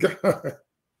eyes of God,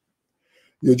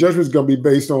 your judgment is going to be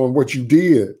based on what you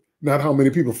did, not how many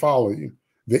people follow you.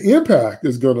 The impact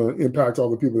is going to impact all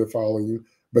the people that follow you,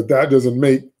 but that doesn't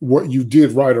make what you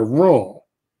did right or wrong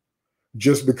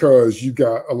just because you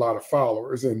got a lot of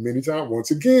followers. And many times,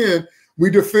 once again, we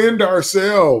defend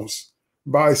ourselves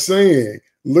by saying,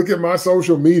 look at my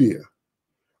social media.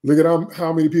 Look at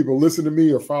how many people listen to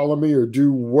me or follow me or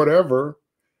do whatever.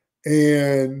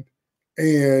 And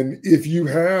if you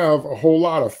have a whole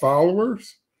lot of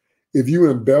followers, if you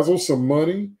embezzle some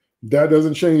money, That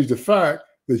doesn't change the fact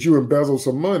that you embezzle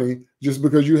some money just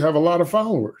because you have a lot of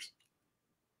followers.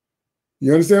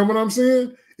 You understand what I'm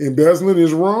saying? Embezzling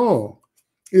is wrong.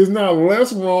 It's not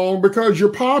less wrong because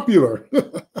you're popular.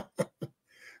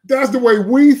 That's the way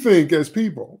we think as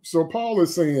people. So Paul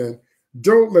is saying,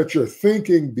 don't let your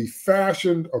thinking be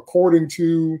fashioned according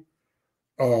to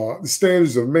the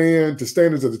standards of man, the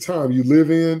standards of the time you live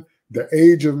in, the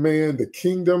age of man, the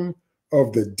kingdom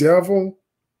of the devil.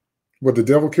 What the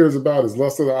devil cares about is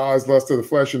lust of the eyes, lust of the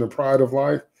flesh, and the pride of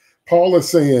life. Paul is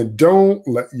saying, don't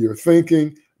let your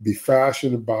thinking be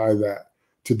fashioned by that.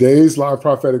 Today's live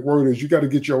prophetic word is you got to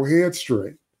get your head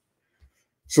straight.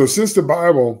 So since the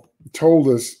Bible told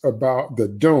us about the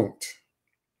don't,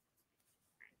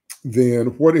 then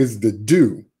what is the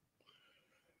do?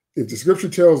 If the scripture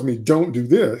tells me don't do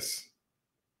this,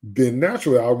 then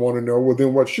naturally I want to know, well,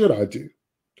 then what should I do?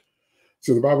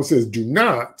 So the Bible says, do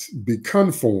not be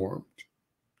conformed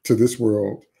to this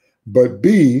world, but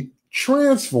be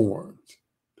transformed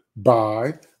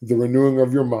by the renewing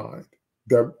of your mind.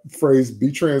 That phrase,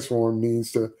 be transformed,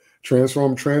 means to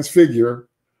transform, transfigure.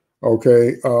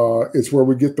 Okay, it's where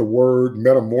we get the word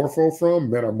metamorpho from,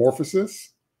 metamorphosis,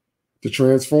 to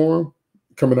transform,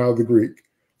 coming out of the Greek.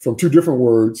 From two different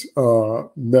words,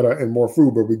 meta and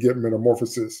morpho, but we get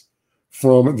metamorphosis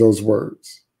from those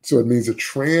words. So it means to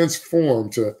transform,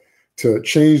 to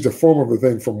change the form of a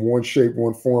thing from one shape,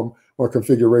 one form, or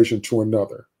configuration to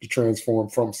another, to transform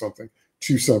from something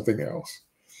to something else.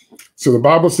 So the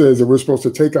Bible says that we're supposed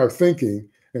to take our thinking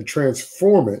and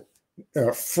transform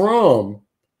it from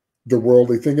the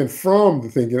worldly thinking, from the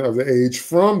thinking of the age,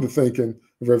 from the thinking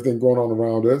of everything going on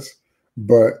around us,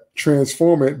 but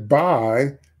transform it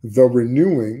by the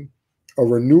renewing, a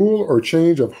renewal or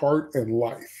change of heart and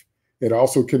life. It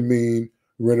also can mean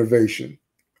renovation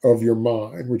of your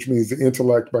mind, which means the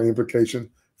intellect, by implication,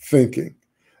 thinking.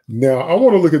 Now, I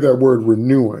want to look at that word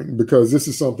renewing, because this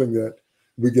is something that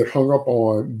we get hung up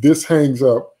on. This hangs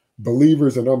up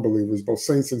believers and unbelievers, both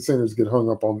saints and sinners get hung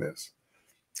up on this,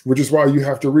 which is why you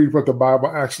have to read what the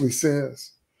Bible actually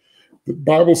says. The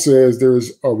Bible says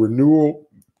there's a renewal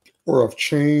or a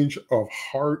change of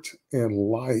heart and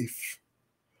life.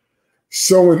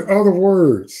 So in other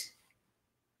words,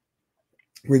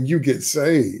 when you get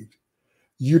saved,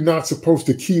 you're not supposed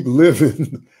to keep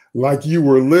living like you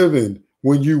were living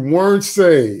when you weren't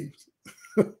saved.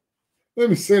 Let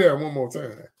me say that one more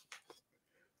time.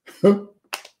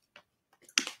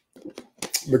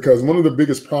 Because one of the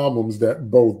biggest problems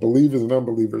that both believers and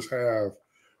unbelievers have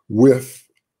with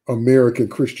American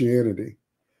Christianity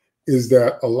is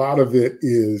that a lot of it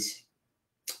is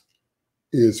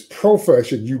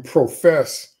profession. You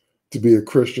profess to be a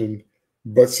Christian,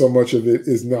 but so much of it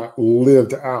is not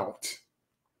lived out.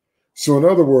 So in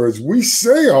other words, we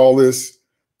say all this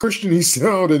Christian-y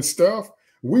sounding stuff.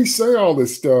 We say all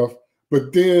this stuff,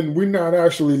 but then we're not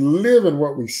actually living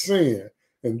what we're saying.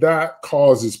 And that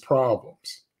causes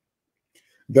problems.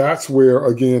 That's where,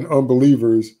 again,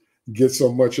 unbelievers get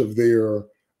so much of their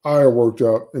ire worked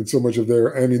up and so much of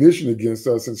their ammunition against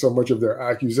us and so much of their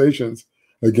accusations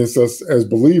against us as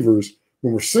believers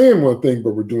when we're saying one thing,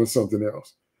 but we're doing something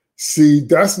else. See,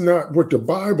 that's not what the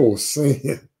Bible is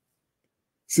saying.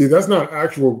 See, that's not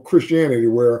actual Christianity,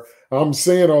 where I'm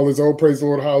saying all this, oh, praise the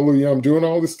Lord, hallelujah, I'm doing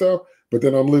all this stuff, but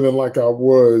then I'm living like I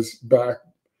was back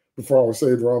before I was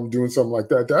saved, or I'm doing something like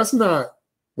that. That's not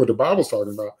what the Bible's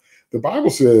talking about. The Bible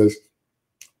says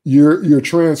you're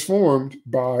transformed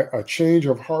by a change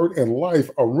of heart and life,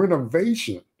 a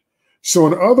renovation. So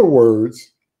in other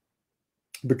words,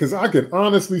 because I can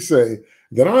honestly say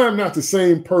that I am not the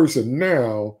same person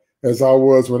now as I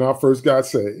was when I first got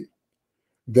saved,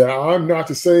 that I'm not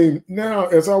the same now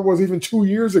as I was even 2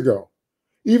 years ago.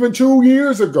 Even 2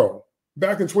 years ago,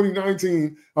 back in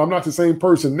 2019, I'm not the same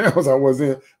person now as I was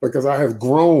then, because I have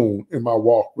grown in my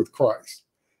walk with Christ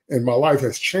and my life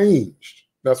has changed.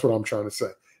 That's what I'm trying to say.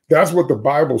 That's what the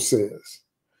Bible says,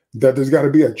 that there's got to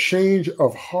be a change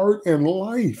of heart and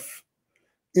life.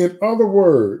 In other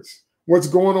words, what's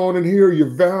going on in here, your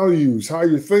values, how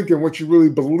you're thinking, what you really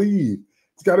believe,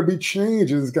 it's got to be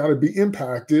changed, and it's got to be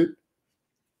impacted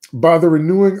by the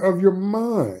renewing of your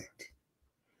mind.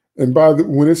 And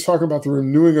when it's talking about the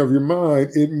renewing of your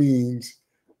mind, it means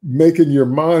making your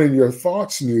mind and your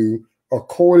thoughts new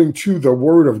according to the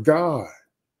word of God.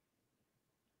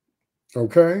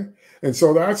 Okay? And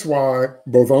so that's why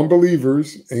both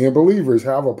unbelievers and believers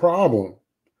have a problem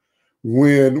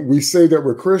when we say that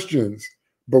we're Christians,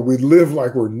 but we live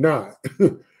like we're not.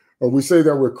 Or we say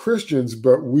that we're Christians,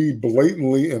 but we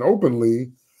blatantly and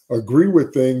openly agree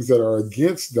with things that are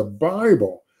against the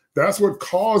Bible. That's what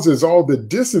causes all the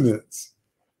dissonance,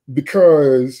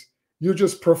 because You're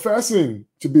just professing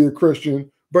to be a Christian,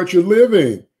 but you're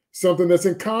living something that's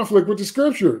in conflict with the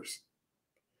scriptures.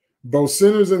 Both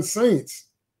sinners and saints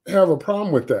have a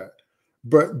problem with that.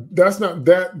 But that's not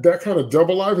that kind of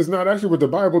double life is not actually what the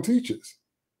Bible teaches.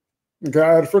 Okay,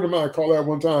 I had a friend of mine call that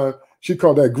one time. She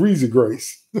called that greasy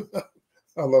grace.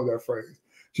 I love that phrase.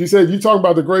 She said, you talk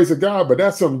about the grace of God, but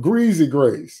that's some greasy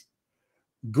grace.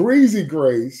 Greasy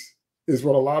grace is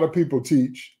what a lot of people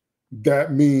teach.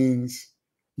 That means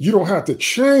you don't have to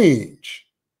change.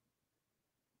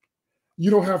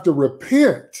 You don't have to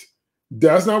repent.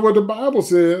 That's not what the Bible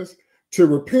says. To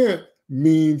repent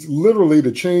means literally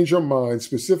to change your mind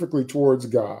specifically towards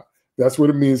God. That's what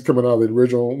it means coming out of the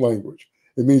original language.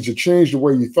 It means to change the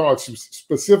way you thought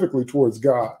specifically towards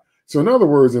God. So in other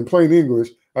words, in plain English,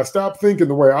 I stopped thinking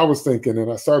the way I was thinking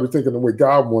and I started thinking the way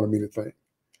God wanted me to think.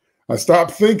 I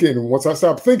stopped thinking, and once I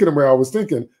stopped thinking the way I was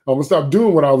thinking, I'm going to stop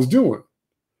doing what I was doing.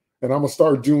 And I'm going to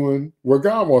start doing what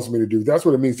God wants me to do. That's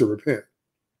what it means to repent.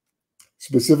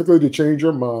 Specifically to change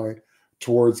your mind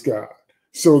towards God.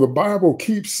 So the Bible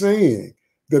keeps saying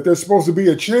that there's supposed to be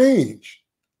a change.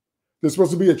 There's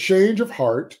supposed to be a change of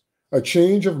heart, a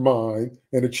change of mind,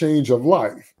 and a change of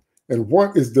life. And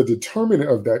what is the determinant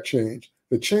of that change?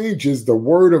 The change is the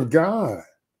word of God.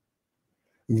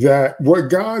 That what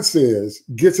God says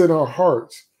gets in our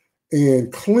hearts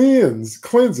and cleans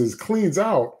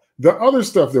out the other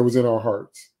stuff that was in our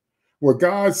hearts. What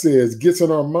God says gets in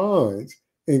our minds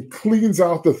and cleans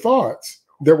out the thoughts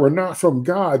that were not from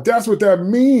God. That's what that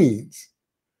means.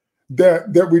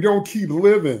 That we don't keep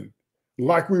living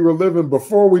like we were living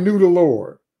before we knew the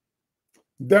Lord.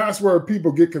 That's where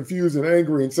people get confused and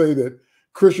angry and say that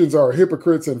Christians are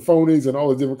hypocrites and phonies and all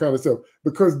this different kind of stuff,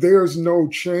 because there's no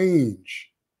change.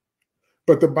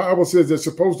 But the Bible says there's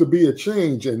supposed to be a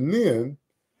change. And then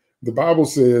the Bible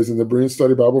says in the Berean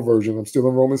Study Bible version, I'm still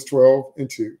in Romans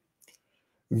 12:2,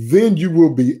 then you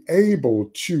will be able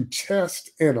to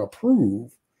test and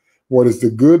approve what is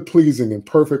the good, pleasing, and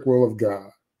perfect will of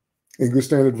God. English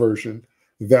Standard Version,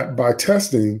 that by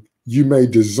testing, you may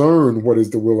discern what is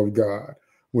the will of God,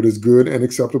 what is good and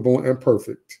acceptable and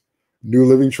perfect. New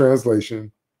Living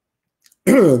Translation,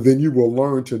 then you will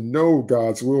learn to know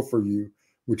God's will for you,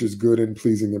 which is good and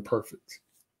pleasing and perfect.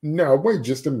 Now, wait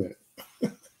just a minute.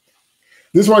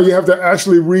 This is why you have to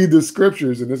actually read the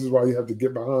scriptures, and this is why you have to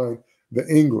get behind the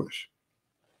English.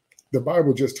 The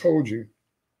Bible just told you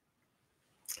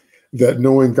that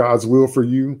knowing God's will for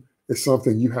you is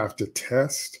something you have to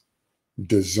test,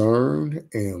 discern,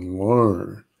 and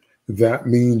learn. That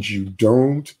means you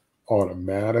don't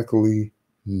automatically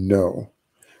know.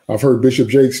 I've heard Bishop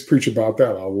Jakes preach about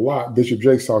that a lot. Bishop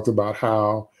Jakes talked about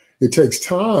how it takes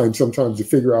time sometimes to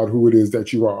figure out who it is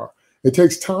that you are. It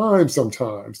takes time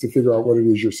sometimes to figure out what it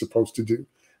is you're supposed to do.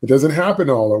 It doesn't happen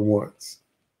all at once.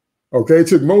 Okay, it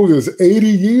took Moses 80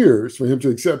 years for him to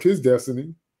accept his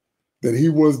destiny, that he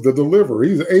was the deliverer.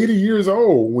 He's 80 years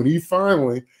old when he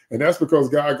finally, and that's because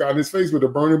God got in his face with a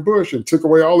burning bush and took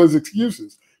away all his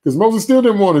excuses, because Moses still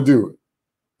didn't want to do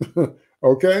it.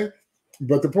 Okay,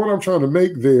 but the point I'm trying to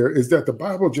make there is that the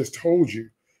Bible just told you,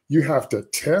 you have to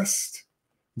test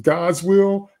God's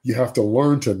will. You have to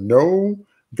learn to know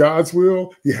God's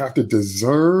will. You have to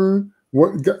discern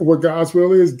what God's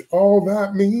will is. All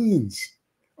that means,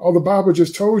 all the Bible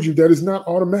just told you, that is not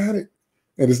automatic,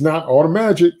 and it's not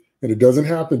automatic, and it doesn't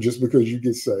happen just because you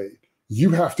get saved.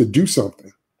 You have to do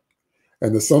something.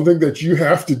 And the something that you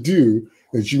have to do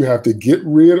is you have to get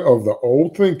rid of the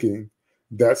old thinking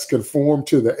that's conformed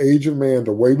to the age of man,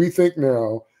 the way we think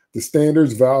now, the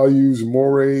standards, values,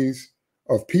 mores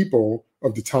of people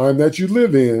of the time that you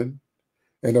live in,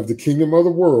 and of the kingdom of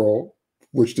the world,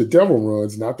 which the devil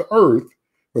runs, not the earth,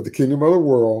 but the kingdom of the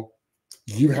world.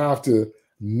 You have to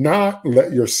not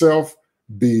let yourself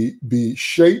be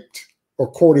shaped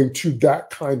according to that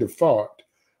kind of thought,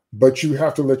 but you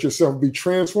have to let yourself be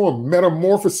transformed,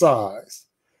 metamorphosized.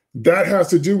 That has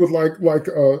to do with like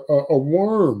a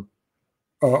worm,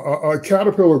 a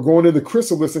caterpillar going into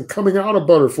chrysalis and coming out a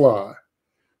butterfly.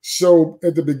 So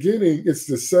at the beginning, it's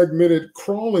the segmented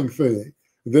crawling thing.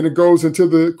 Then it goes into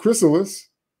the chrysalis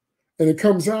and it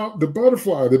comes out the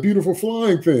butterfly, the beautiful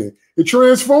flying thing. It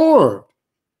transformed.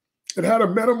 It had a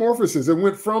metamorphosis. It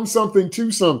went from something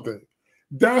to something.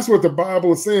 That's what the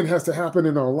Bible is saying has to happen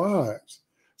in our lives.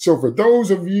 So for those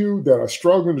of you that are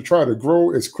struggling to try to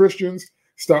grow as Christians,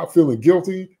 stop feeling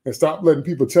guilty and stop letting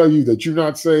people tell you that you're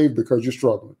not saved because you're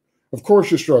struggling. Of course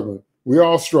you're struggling. We're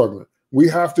all struggling. We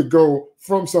have to go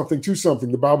from something to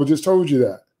something. The Bible just told you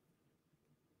that.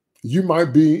 You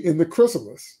might be in the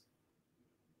chrysalis.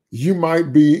 You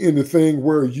might be in the thing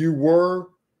where you were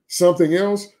something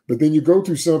else, but then you go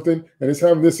through something and it's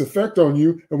having this effect on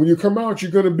you. And when you come out, you're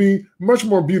going to be much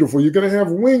more beautiful. You're going to have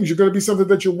wings. You're going to be something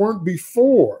that you weren't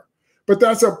before. But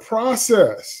that's a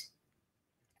process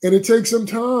and it takes some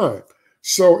time.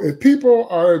 So if people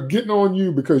are getting on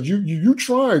you because you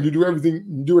trying, you do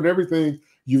everything, doing everything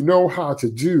you know how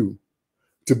to do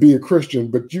to be a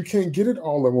Christian, but you can't get it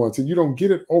all at once and you don't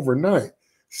get it overnight.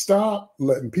 Stop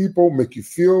letting people make you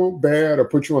feel bad or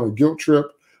put you on a guilt trip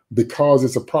because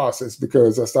it's a process.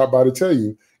 Because I stopped by to tell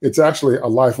you, it's actually a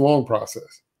lifelong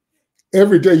process.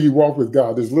 Every day you walk with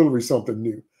God, there's literally something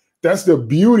new. That's the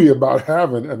beauty about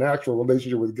having an actual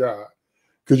relationship with God.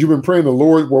 Because you've been praying the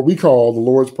Lord, what we call the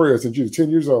Lord's Prayer since you were 10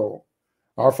 years old.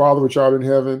 Our Father which art in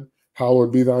heaven,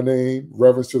 hallowed be thy name,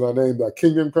 reverence to thy name, thy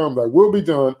kingdom come, thy will be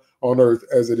done on earth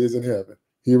as it is in heaven.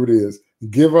 Here it is.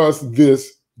 Give us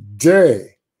this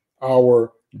day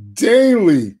our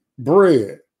daily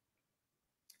bread.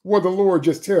 What the Lord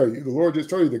just tell you? The Lord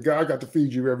just told you that God got to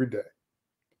feed you every day.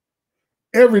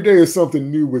 Every day is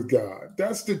something new with God.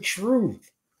 That's the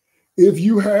truth. If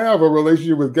you have a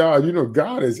relationship with God, you know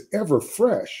God is ever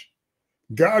fresh.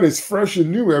 God is fresh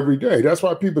and new every day. That's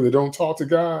why people that don't talk to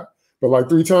God, but like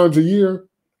 3 times a year,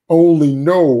 only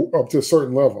know up to a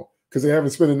certain level because they haven't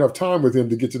spent enough time with him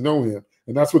to get to know him.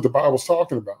 And that's what the Bible's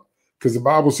talking about. Because the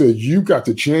Bible says you got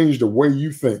to change the way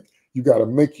you think. You got to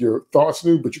make your thoughts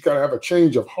new, but you got to have a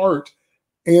change of heart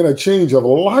and a change of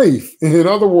life. In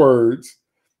other words,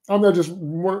 I'm not just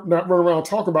not running around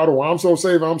talking about, oh, I'm so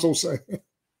saved, I'm so saved.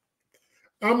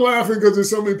 I'm laughing because there's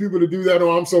so many people that do that.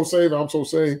 Oh, I'm so saved, I'm so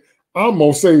saved. I'm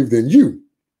more saved than you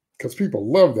because people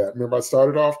love that. Remember, I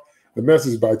started off the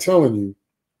message by telling you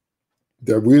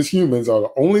that we as humans are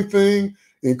the only thing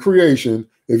in creation.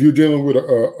 If you're dealing with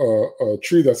a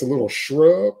tree that's a little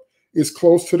shrub, it's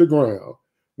close to the ground.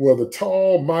 Well, the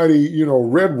tall, mighty,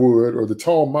 redwood or the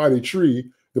tall, mighty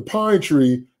tree, the pine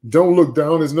tree, don't look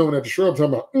down as knowing at the shrub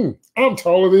talking about, I'm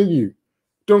taller than you.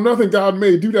 Don't nothing God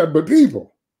made do that but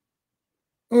people.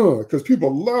 Because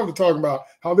people love to talk about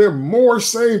how they're more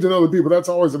saved than other people. That's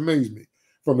always amazed me.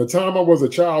 From the time I was a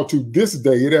child to this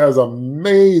day, it has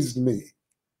amazed me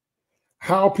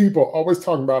how people always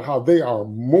talking about how they are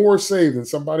more saved than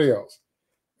somebody else.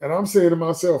 And I'm saying to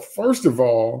myself, first of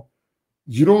all,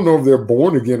 you don't know if they're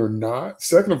born again or not.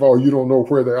 Second of all, you don't know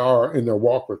where they are in their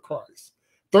walk with Christ.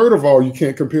 Third of all, you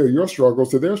can't compare your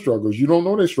struggles to their struggles. You don't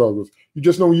know their struggles. You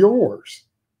just know yours.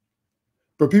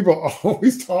 But people are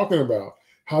always talking about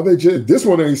how they just, this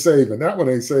one ain't saved and that one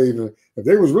ain't saved. And if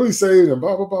they was really saved and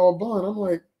blah, blah, blah, blah. And I'm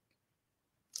like,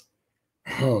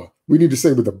 we need to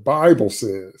say what the Bible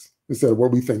says instead of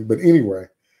what we think. But anyway,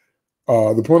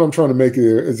 the point I'm trying to make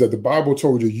here is that the Bible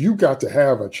told you got to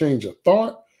have a change of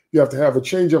thought. You have to have a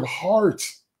change of heart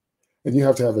and you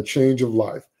have to have a change of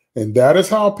life. And that is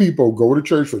how people go to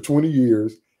church for 20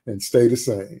 years and stay the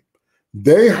same.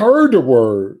 They heard the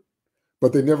word,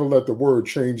 but they never let the word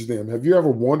change them. Have you ever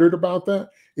wondered about that?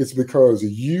 It's because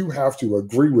you have to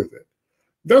agree with it.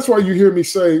 That's why you hear me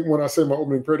say, when I say my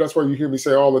opening prayer, that's why you hear me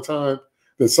say all the time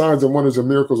that signs and wonders and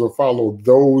miracles will follow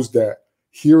those that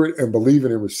hear it and believe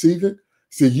it and receive it.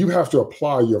 See, you have to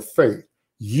apply your faith.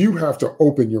 You have to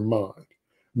open your mind.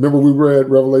 Remember, we read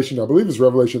Revelation, I believe it's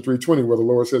Revelation 3:20, where the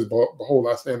Lord says, behold,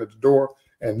 I stand at the door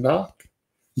and knock.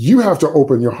 You have to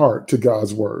open your heart to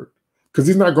God's word because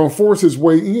he's not going to force his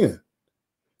way in.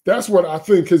 That's what I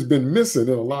think has been missing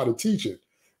in a lot of teaching,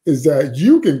 is that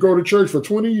you can go to church for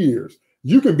 20 years.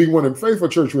 You can be one of them faithful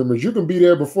church members. You can be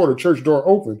there before the church door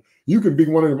opened. You can be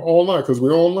one of them online because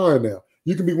we're online now.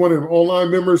 You can be one of them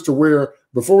online members to where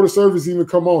before the service even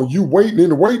come on, you waiting in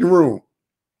the waiting room.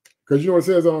 Because it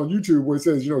says on YouTube where it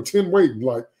says, 10 waiting,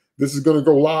 like this is going to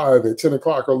go live at 10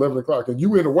 o'clock or 11 o'clock. And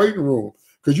you in the waiting room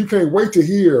because you can't wait to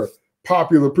hear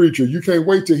popular preacher. You can't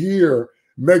wait to hear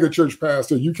mega church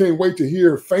pastor. You can't wait to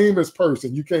hear famous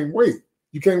person. You can't wait.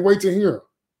 You can't wait to hear him.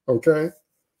 Okay.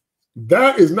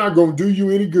 That is not going to do you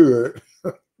any good.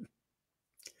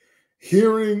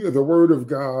 Hearing the word of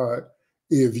God,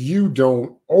 if you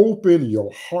don't open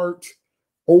your heart,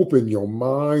 open your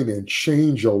mind, and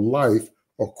change your life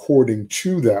according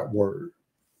to that word.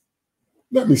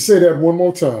 Let me say that one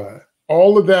more time.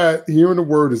 All of that, hearing the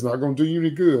word, is not going to do you any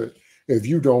good if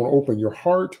you don't open your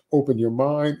heart, open your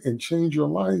mind, and change your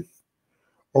life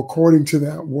according to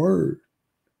that word.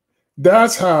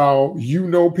 That's how you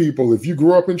know people. If you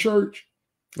grew up in church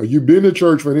or you've been in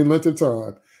church for any length of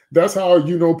time, that's how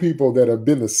you know people that have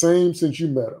been the same since you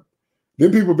met them.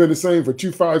 Then people have been the same for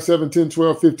 2, 5, 7, 10,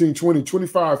 12, 15, 20,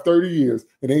 25, 30 years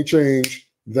and ain't changed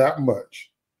that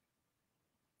much.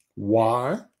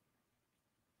 Why?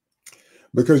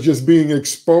 Because just being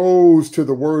exposed to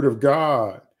the word of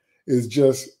God is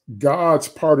just God's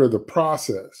part of the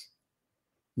process.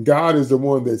 God is the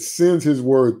one that sends his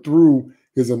word through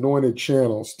his anointed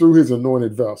channels, through his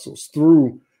anointed vessels,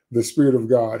 through the Spirit of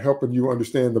God, helping you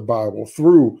understand the Bible,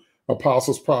 through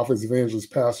apostles, prophets, evangelists,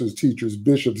 pastors, teachers,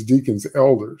 bishops, deacons,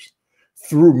 elders,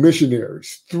 through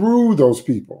missionaries, through those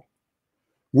people.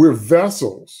 We're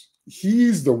vessels.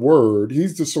 He's the word.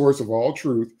 He's the source of all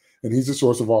truth, and he's the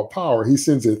source of all power. He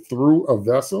sends it through a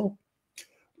vessel,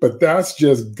 but that's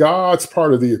just God's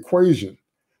part of the equation.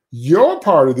 Your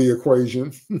part of the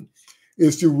equation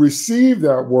is to receive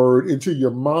that word into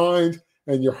your mind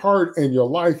and your heart and your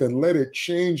life and let it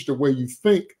change the way you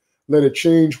think. Let it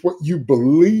change what you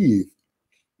believe.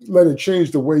 Let it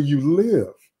change the way you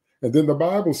live. And then the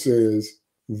Bible says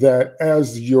that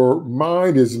as your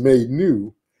mind is made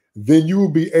new, then you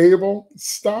will be able,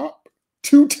 stop,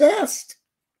 to test.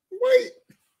 Wait.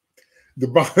 The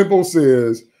Bible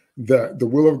says that the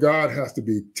will of God has to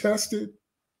be tested.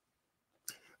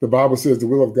 The Bible says the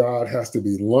will of God has to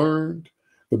be learned.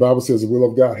 The Bible says the will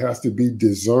of God has to be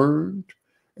discerned.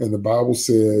 And the Bible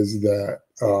says that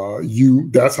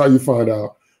that's how you find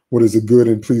out what is a good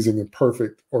and pleasing and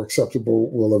perfect or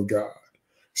acceptable will of God.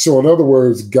 So in other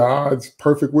words, God's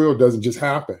perfect will doesn't just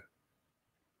happen.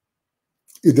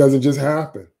 It doesn't just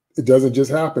happen. It doesn't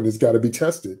just happen. It's got to be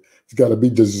tested. It's got to be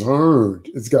discerned.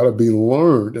 It's got to be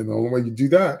learned. And the only way you do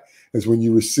that is when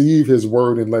you receive his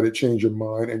word and let it change your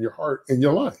mind and your heart and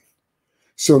your life.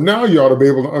 So now you ought to be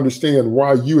able to understand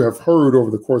why you have heard over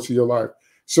the course of your life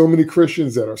so many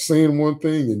Christians that are saying one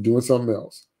thing and doing something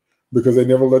else because they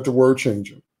never let the word change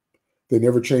them. They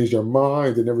never changed their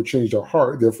mind. They never changed their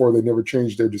heart. Therefore, they never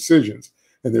changed their decisions.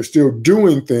 And they're still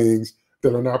doing things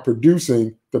that are not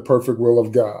producing the perfect will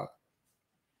of God.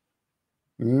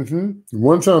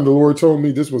 One time the Lord told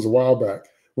me, this was a while back,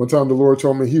 one time the Lord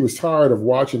told me he was tired of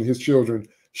watching his children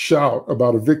shout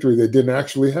about a victory they didn't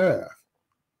actually have.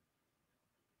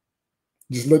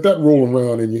 Just let that roll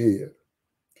around in your head,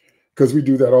 because we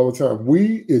do that all the time.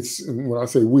 When I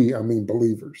say we, I mean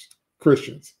believers,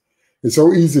 Christians. It's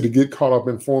so easy to get caught up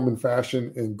in form and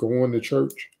fashion and going to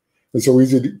church. It's so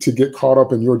easy to get caught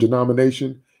up in your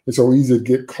denomination. It's so easy to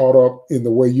get caught up in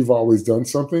the way you've always done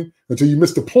something until you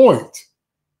miss the point.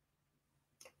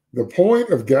 The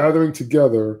point of gathering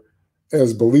together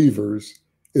as believers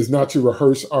is not to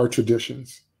rehearse our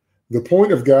traditions. The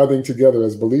point of gathering together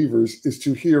as believers is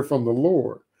to hear from the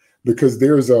Lord, because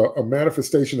there's a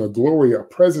manifestation of glory, a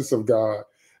presence of God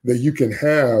that you can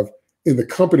have in the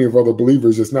company of other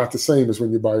believers. Is not the same as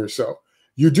when you're by yourself.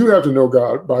 You do have to know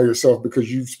God by yourself because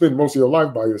you spend most of your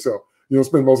life by yourself. You don't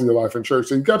spend most of your life in church.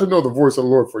 So you've got to know the voice of the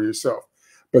Lord for yourself.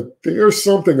 But there's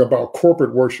something about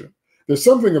corporate worship. There's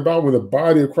something about when the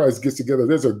body of Christ gets together,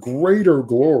 there's a greater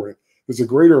glory. There's a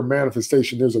greater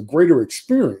manifestation. There's a greater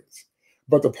experience.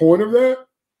 But the point of that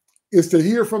is to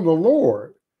hear from the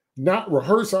Lord, not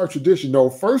rehearse our tradition. No,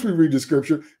 first we read the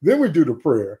scripture, then we do the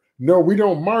prayer. No, we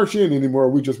don't march in anymore.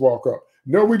 We just walk up.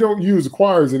 No, we don't use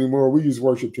choirs anymore. We use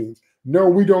worship teams. No,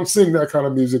 we don't sing that kind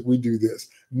of music. We do this.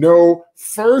 No,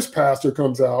 first pastor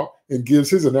comes out and gives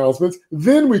his announcements.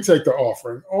 Then we take the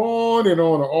offering. On and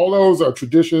on. All those are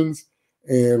traditions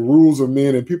and rules of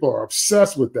men, and people are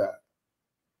obsessed with that.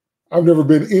 I've never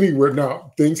been anywhere.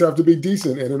 Now, things have to be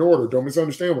decent and in order. Don't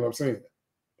misunderstand what I'm saying.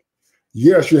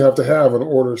 Yes, you have to have an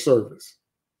order of service.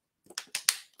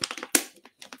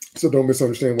 So don't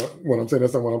misunderstand what I'm saying.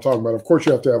 That's not what I'm talking about. Of course,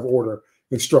 you have to have order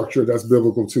and structure. That's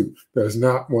biblical too. That is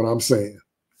not what I'm saying.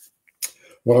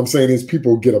 What I'm saying is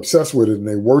people get obsessed with it and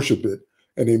they worship it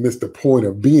and they miss the point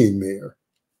of being there.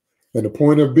 And the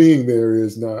point of being there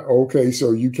is not, okay,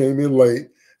 so you came in late,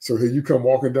 so here you come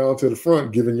walking down to the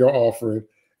front giving your offering,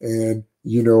 and,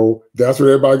 you know, that's what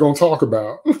everybody's going to talk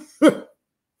about.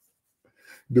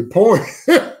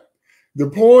 The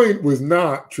point was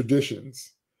not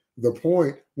traditions. The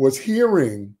point was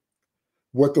hearing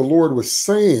what the Lord was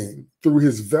saying through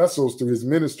his vessels, through his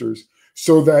ministers,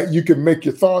 so that you could make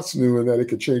your thoughts new and that it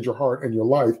could change your heart and your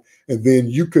life. And then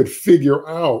you could figure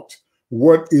out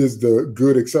what is the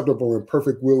good, acceptable, and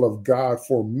perfect will of God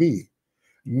for me.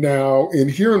 Now, in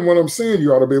hearing what I'm saying,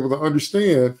 you ought to be able to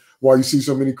understand why you see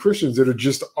so many Christians that are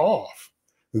just off.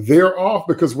 They're off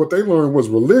because what they learned was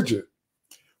religion.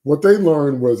 What they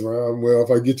learned was, well,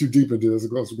 if I get too deep into this,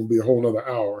 it's going to be a whole nother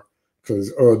hour,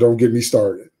 because don't get me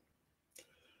started.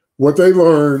 What they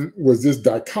learned was this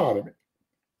dichotomy.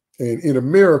 And in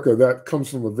America, that comes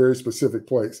from a very specific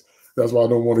place. That's why I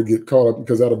don't want to get caught up,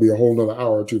 because that'll be a whole nother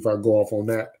hour or two if I go off on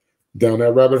that, down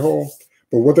that rabbit hole.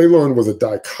 But what they learned was a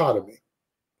dichotomy.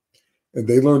 And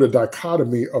they learned a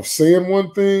dichotomy of saying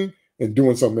one thing and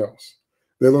doing something else.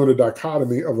 They learned a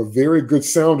dichotomy of a very good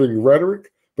sounding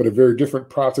rhetoric, but a very different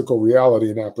practical reality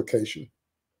and application.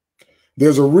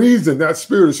 There's a reason that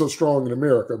spirit is so strong in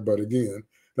America, but again,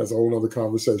 that's a whole other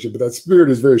conversation. But that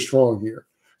spirit is very strong here.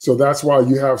 So that's why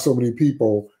you have so many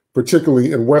people,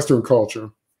 particularly in Western culture,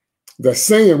 that's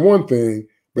saying one thing,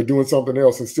 but doing something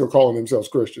else and still calling themselves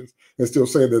Christians and still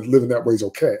saying that living that way is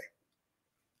okay.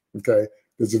 Okay.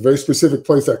 There's a very specific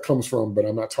place that comes from, but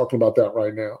I'm not talking about that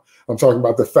right now. I'm talking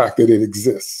about the fact that it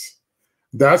exists.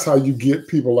 That's how you get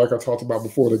people like I talked about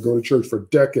before that go to church for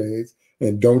decades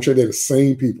and don't change. They're the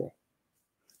same people.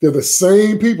 They're the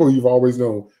same people you've always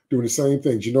known doing the same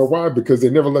things. You know why? Because they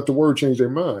never let the word change their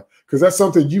mind. Because that's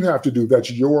something you have to do. That's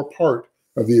your part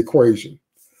of the equation.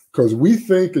 Because we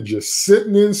think that just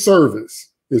sitting in service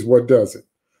is what does it.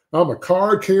 I'm a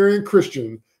card-carrying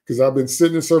Christian because I've been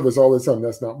sitting in service all the time.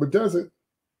 That's not what does it.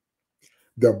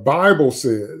 The Bible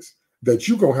says that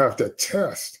you're going to have to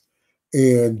test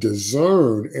and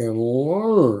discern and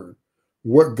learn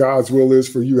what God's will is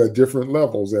for you at different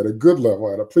levels, at a good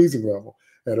level, at a pleasing level,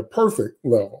 at a perfect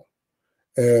level.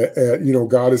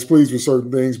 God is pleased with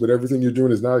certain things, but everything you're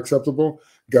doing is not acceptable.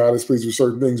 God is pleased with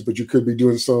certain things, but you could be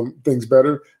doing some things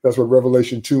better. That's what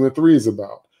Revelation 2 and 3 is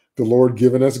about. The Lord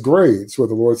giving us grades where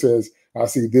the Lord says, I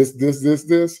see this, this, this,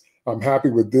 this. I'm happy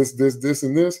with this, this, this,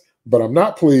 and this, but I'm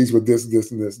not pleased with this,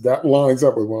 this, and this. That lines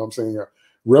up with what I'm saying here.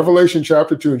 Revelation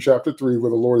chapter 2 and chapter 3,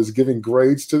 where the Lord is giving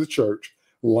grades to the church,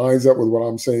 lines up with what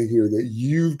I'm saying here, that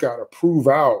you've got to prove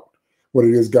out what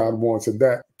it is God wants. And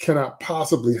that cannot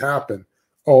possibly happen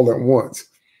all at once.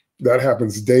 That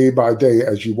happens day by day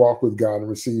as you walk with God and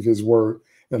receive his word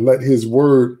and let his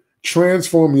word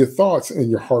transform your thoughts and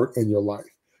your heart and your life.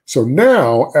 So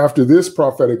now, after this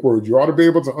prophetic word, you ought to be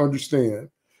able to understand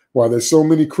why there's so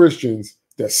many Christians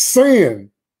that saying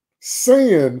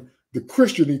the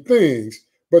Christian-y things,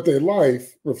 but their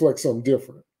life reflects something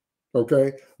different,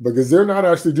 okay? Because they're not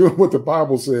actually doing what the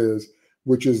Bible says,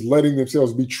 which is letting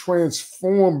themselves be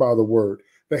transformed by the word.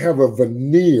 They have a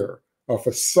veneer, a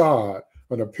facade,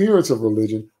 an appearance of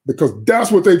religion, because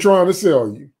that's what they're trying to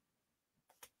sell you.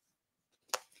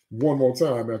 One more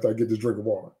time after I get this drink of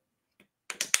water.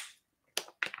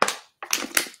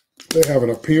 They have an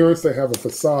appearance, they have a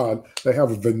facade, they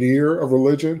have a veneer of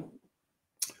religion,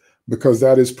 because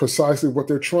that is precisely what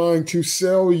they're trying to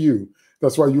sell you.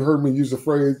 That's why you heard me use the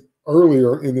phrase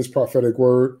earlier in this prophetic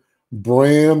word,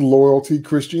 brand loyalty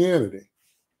Christianity.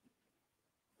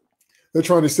 They're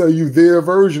trying to sell you their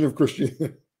version of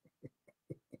Christianity.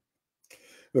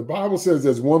 The Bible says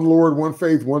there's one Lord, one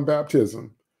faith, one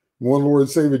baptism, one Lord and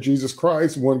Savior Jesus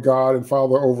Christ, one God and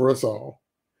Father over us all.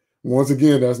 Once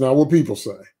again, that's not what people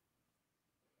say.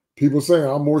 People say,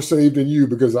 I'm more saved than you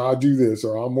because I do this,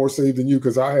 or I'm more saved than you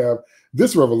because I have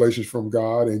this revelation from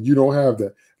God and you don't have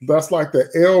that. That's like the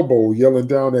elbow yelling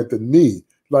down at the knee,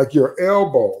 like your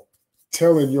elbow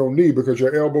telling your knee because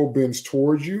your elbow bends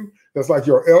towards you. That's like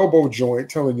your elbow joint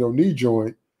telling your knee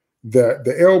joint that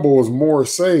the elbow is more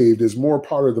saved, is more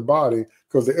part of the body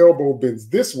because the elbow bends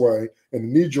this way and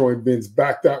the knee joint bends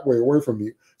back that way away from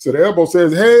you. So the elbow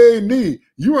says, hey, knee,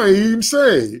 you ain't even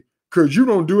saved because you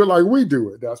don't do it like we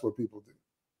do it. That's what people do.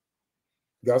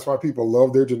 That's why people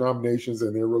love their denominations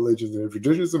and their religions and their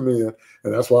traditions of men.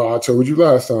 And that's why I told you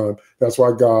last time, that's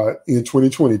why God in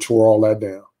 2020 tore all that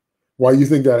down. Why you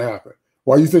think that happened?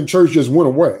 Why you think church just went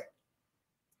away?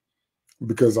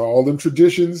 Because all them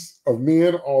traditions of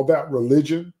men, all that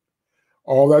religion,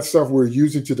 all that stuff we're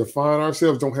using to define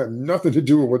ourselves don't have nothing to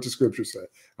do with what the scripture said.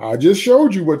 I just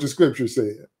showed you what the scripture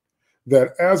said,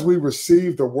 that as we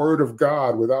receive the word of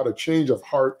God without a change of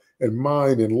heart and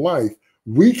mind and life,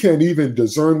 we can't even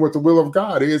discern what the will of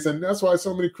God is. And that's why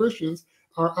so many Christians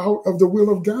are out of the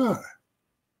will of God.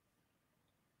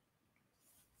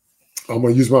 I'm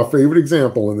going to use my favorite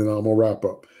example and then I'm going to wrap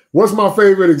up. What's my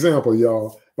favorite example,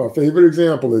 y'all? My favorite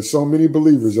example is so many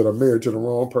believers that are married to the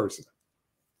wrong person.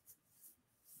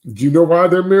 Do you know why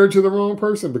they're married to the wrong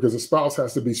person? Because a spouse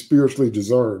has to be spiritually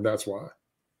discerned. That's why.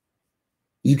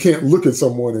 You can't look at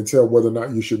someone and tell whether or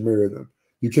not you should marry them.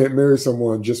 You can't marry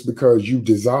someone just because you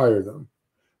desire them,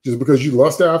 just because you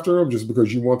lust after them, just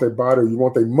because you want their body or you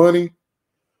want their money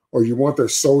or you want their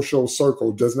social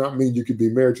circle does not mean you can be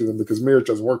married to them, because marriage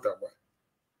doesn't work that way.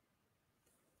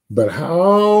 But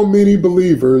how many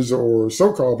believers or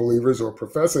so-called believers or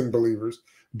professing believers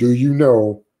do you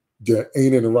know that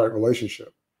ain't in the right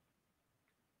relationship?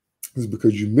 It's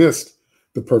because you missed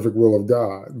the perfect will of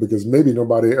God, because maybe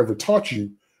nobody ever taught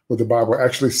you what the Bible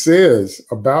actually says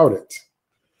about it.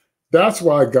 That's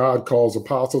why God calls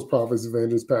apostles, prophets,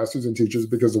 evangelists, pastors, and teachers,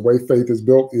 because the way faith is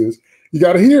built is you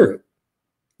got to hear it.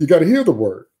 You got to hear the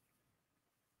word.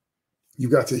 You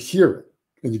got to hear it.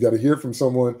 And you got to hear it from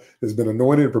someone that's been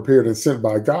anointed and prepared and sent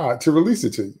by God to release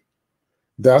it to you.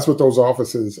 That's what those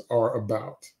offices are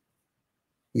about.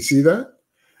 You see that?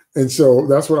 And so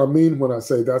that's what I mean when I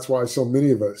say that's why so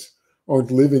many of us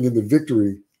aren't living in the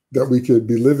victory that we could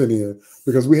be living in,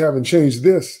 because we haven't changed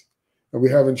this and we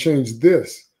haven't changed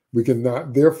this. We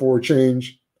cannot therefore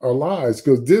change our lives,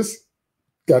 because this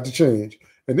got to change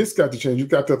and this got to change. You've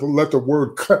got to let the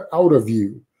word cut out of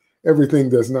you everything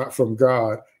that's not from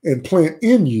God and plant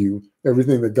in you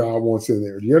everything that God wants in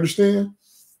there. Do you understand?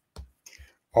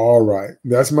 All right.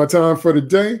 That's my time for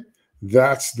today.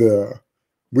 That's the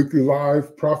weekly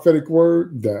live prophetic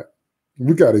word that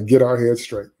we got to get our heads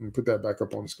straight. And put that back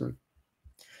up on the screen.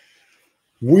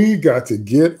 We got to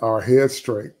get our heads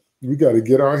straight. We got to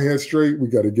get our heads straight. We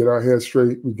got to get our heads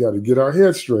straight. We got to get our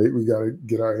heads straight. We got to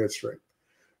get our heads straight.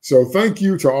 So thank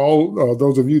you to all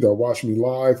those of you that watch me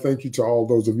live. Thank you to all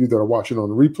those of you that are watching on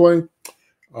the replay.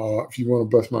 If you want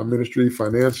to bless my ministry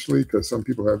financially, because some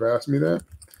people have asked me that,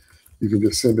 you can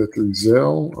just send it through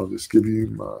Zelle. I'll just give you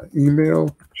my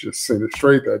email. Just send it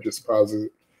straight. That just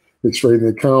deposit it straight in the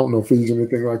account. No fees or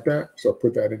anything like that. So I'll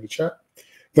put that in the chat.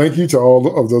 Thank you to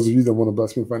all of those of you that want to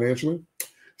bless me financially.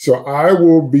 So I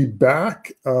will be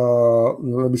back.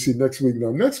 Let me see, next week.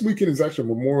 Now, next weekend is actually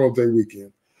Memorial Day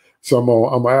weekend. So I'm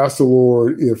going to ask the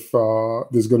Lord if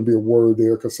there's going to be a word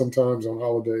there, because sometimes on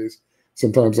holidays,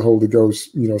 sometimes the Holy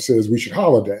Ghost, says we should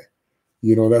holiday.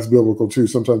 That's biblical too.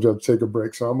 Sometimes you have to take a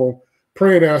break. So I'm going to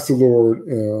pray and ask the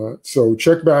Lord. So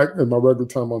check back at my regular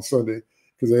time on Sunday,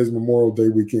 because there's Memorial Day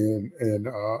weekend, and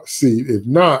see. If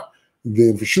not,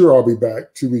 then for sure I'll be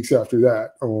back 2 weeks after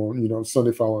that on,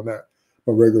 Sunday following that,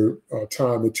 my regular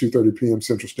time at 2:30 p.m.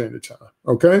 Central Standard Time.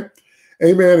 Okay?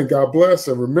 Amen, and God bless.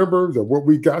 And remember that what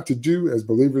we got to do as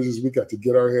believers is we got to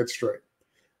get our heads straight.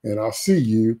 And I'll see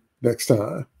you next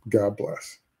time. God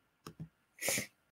bless.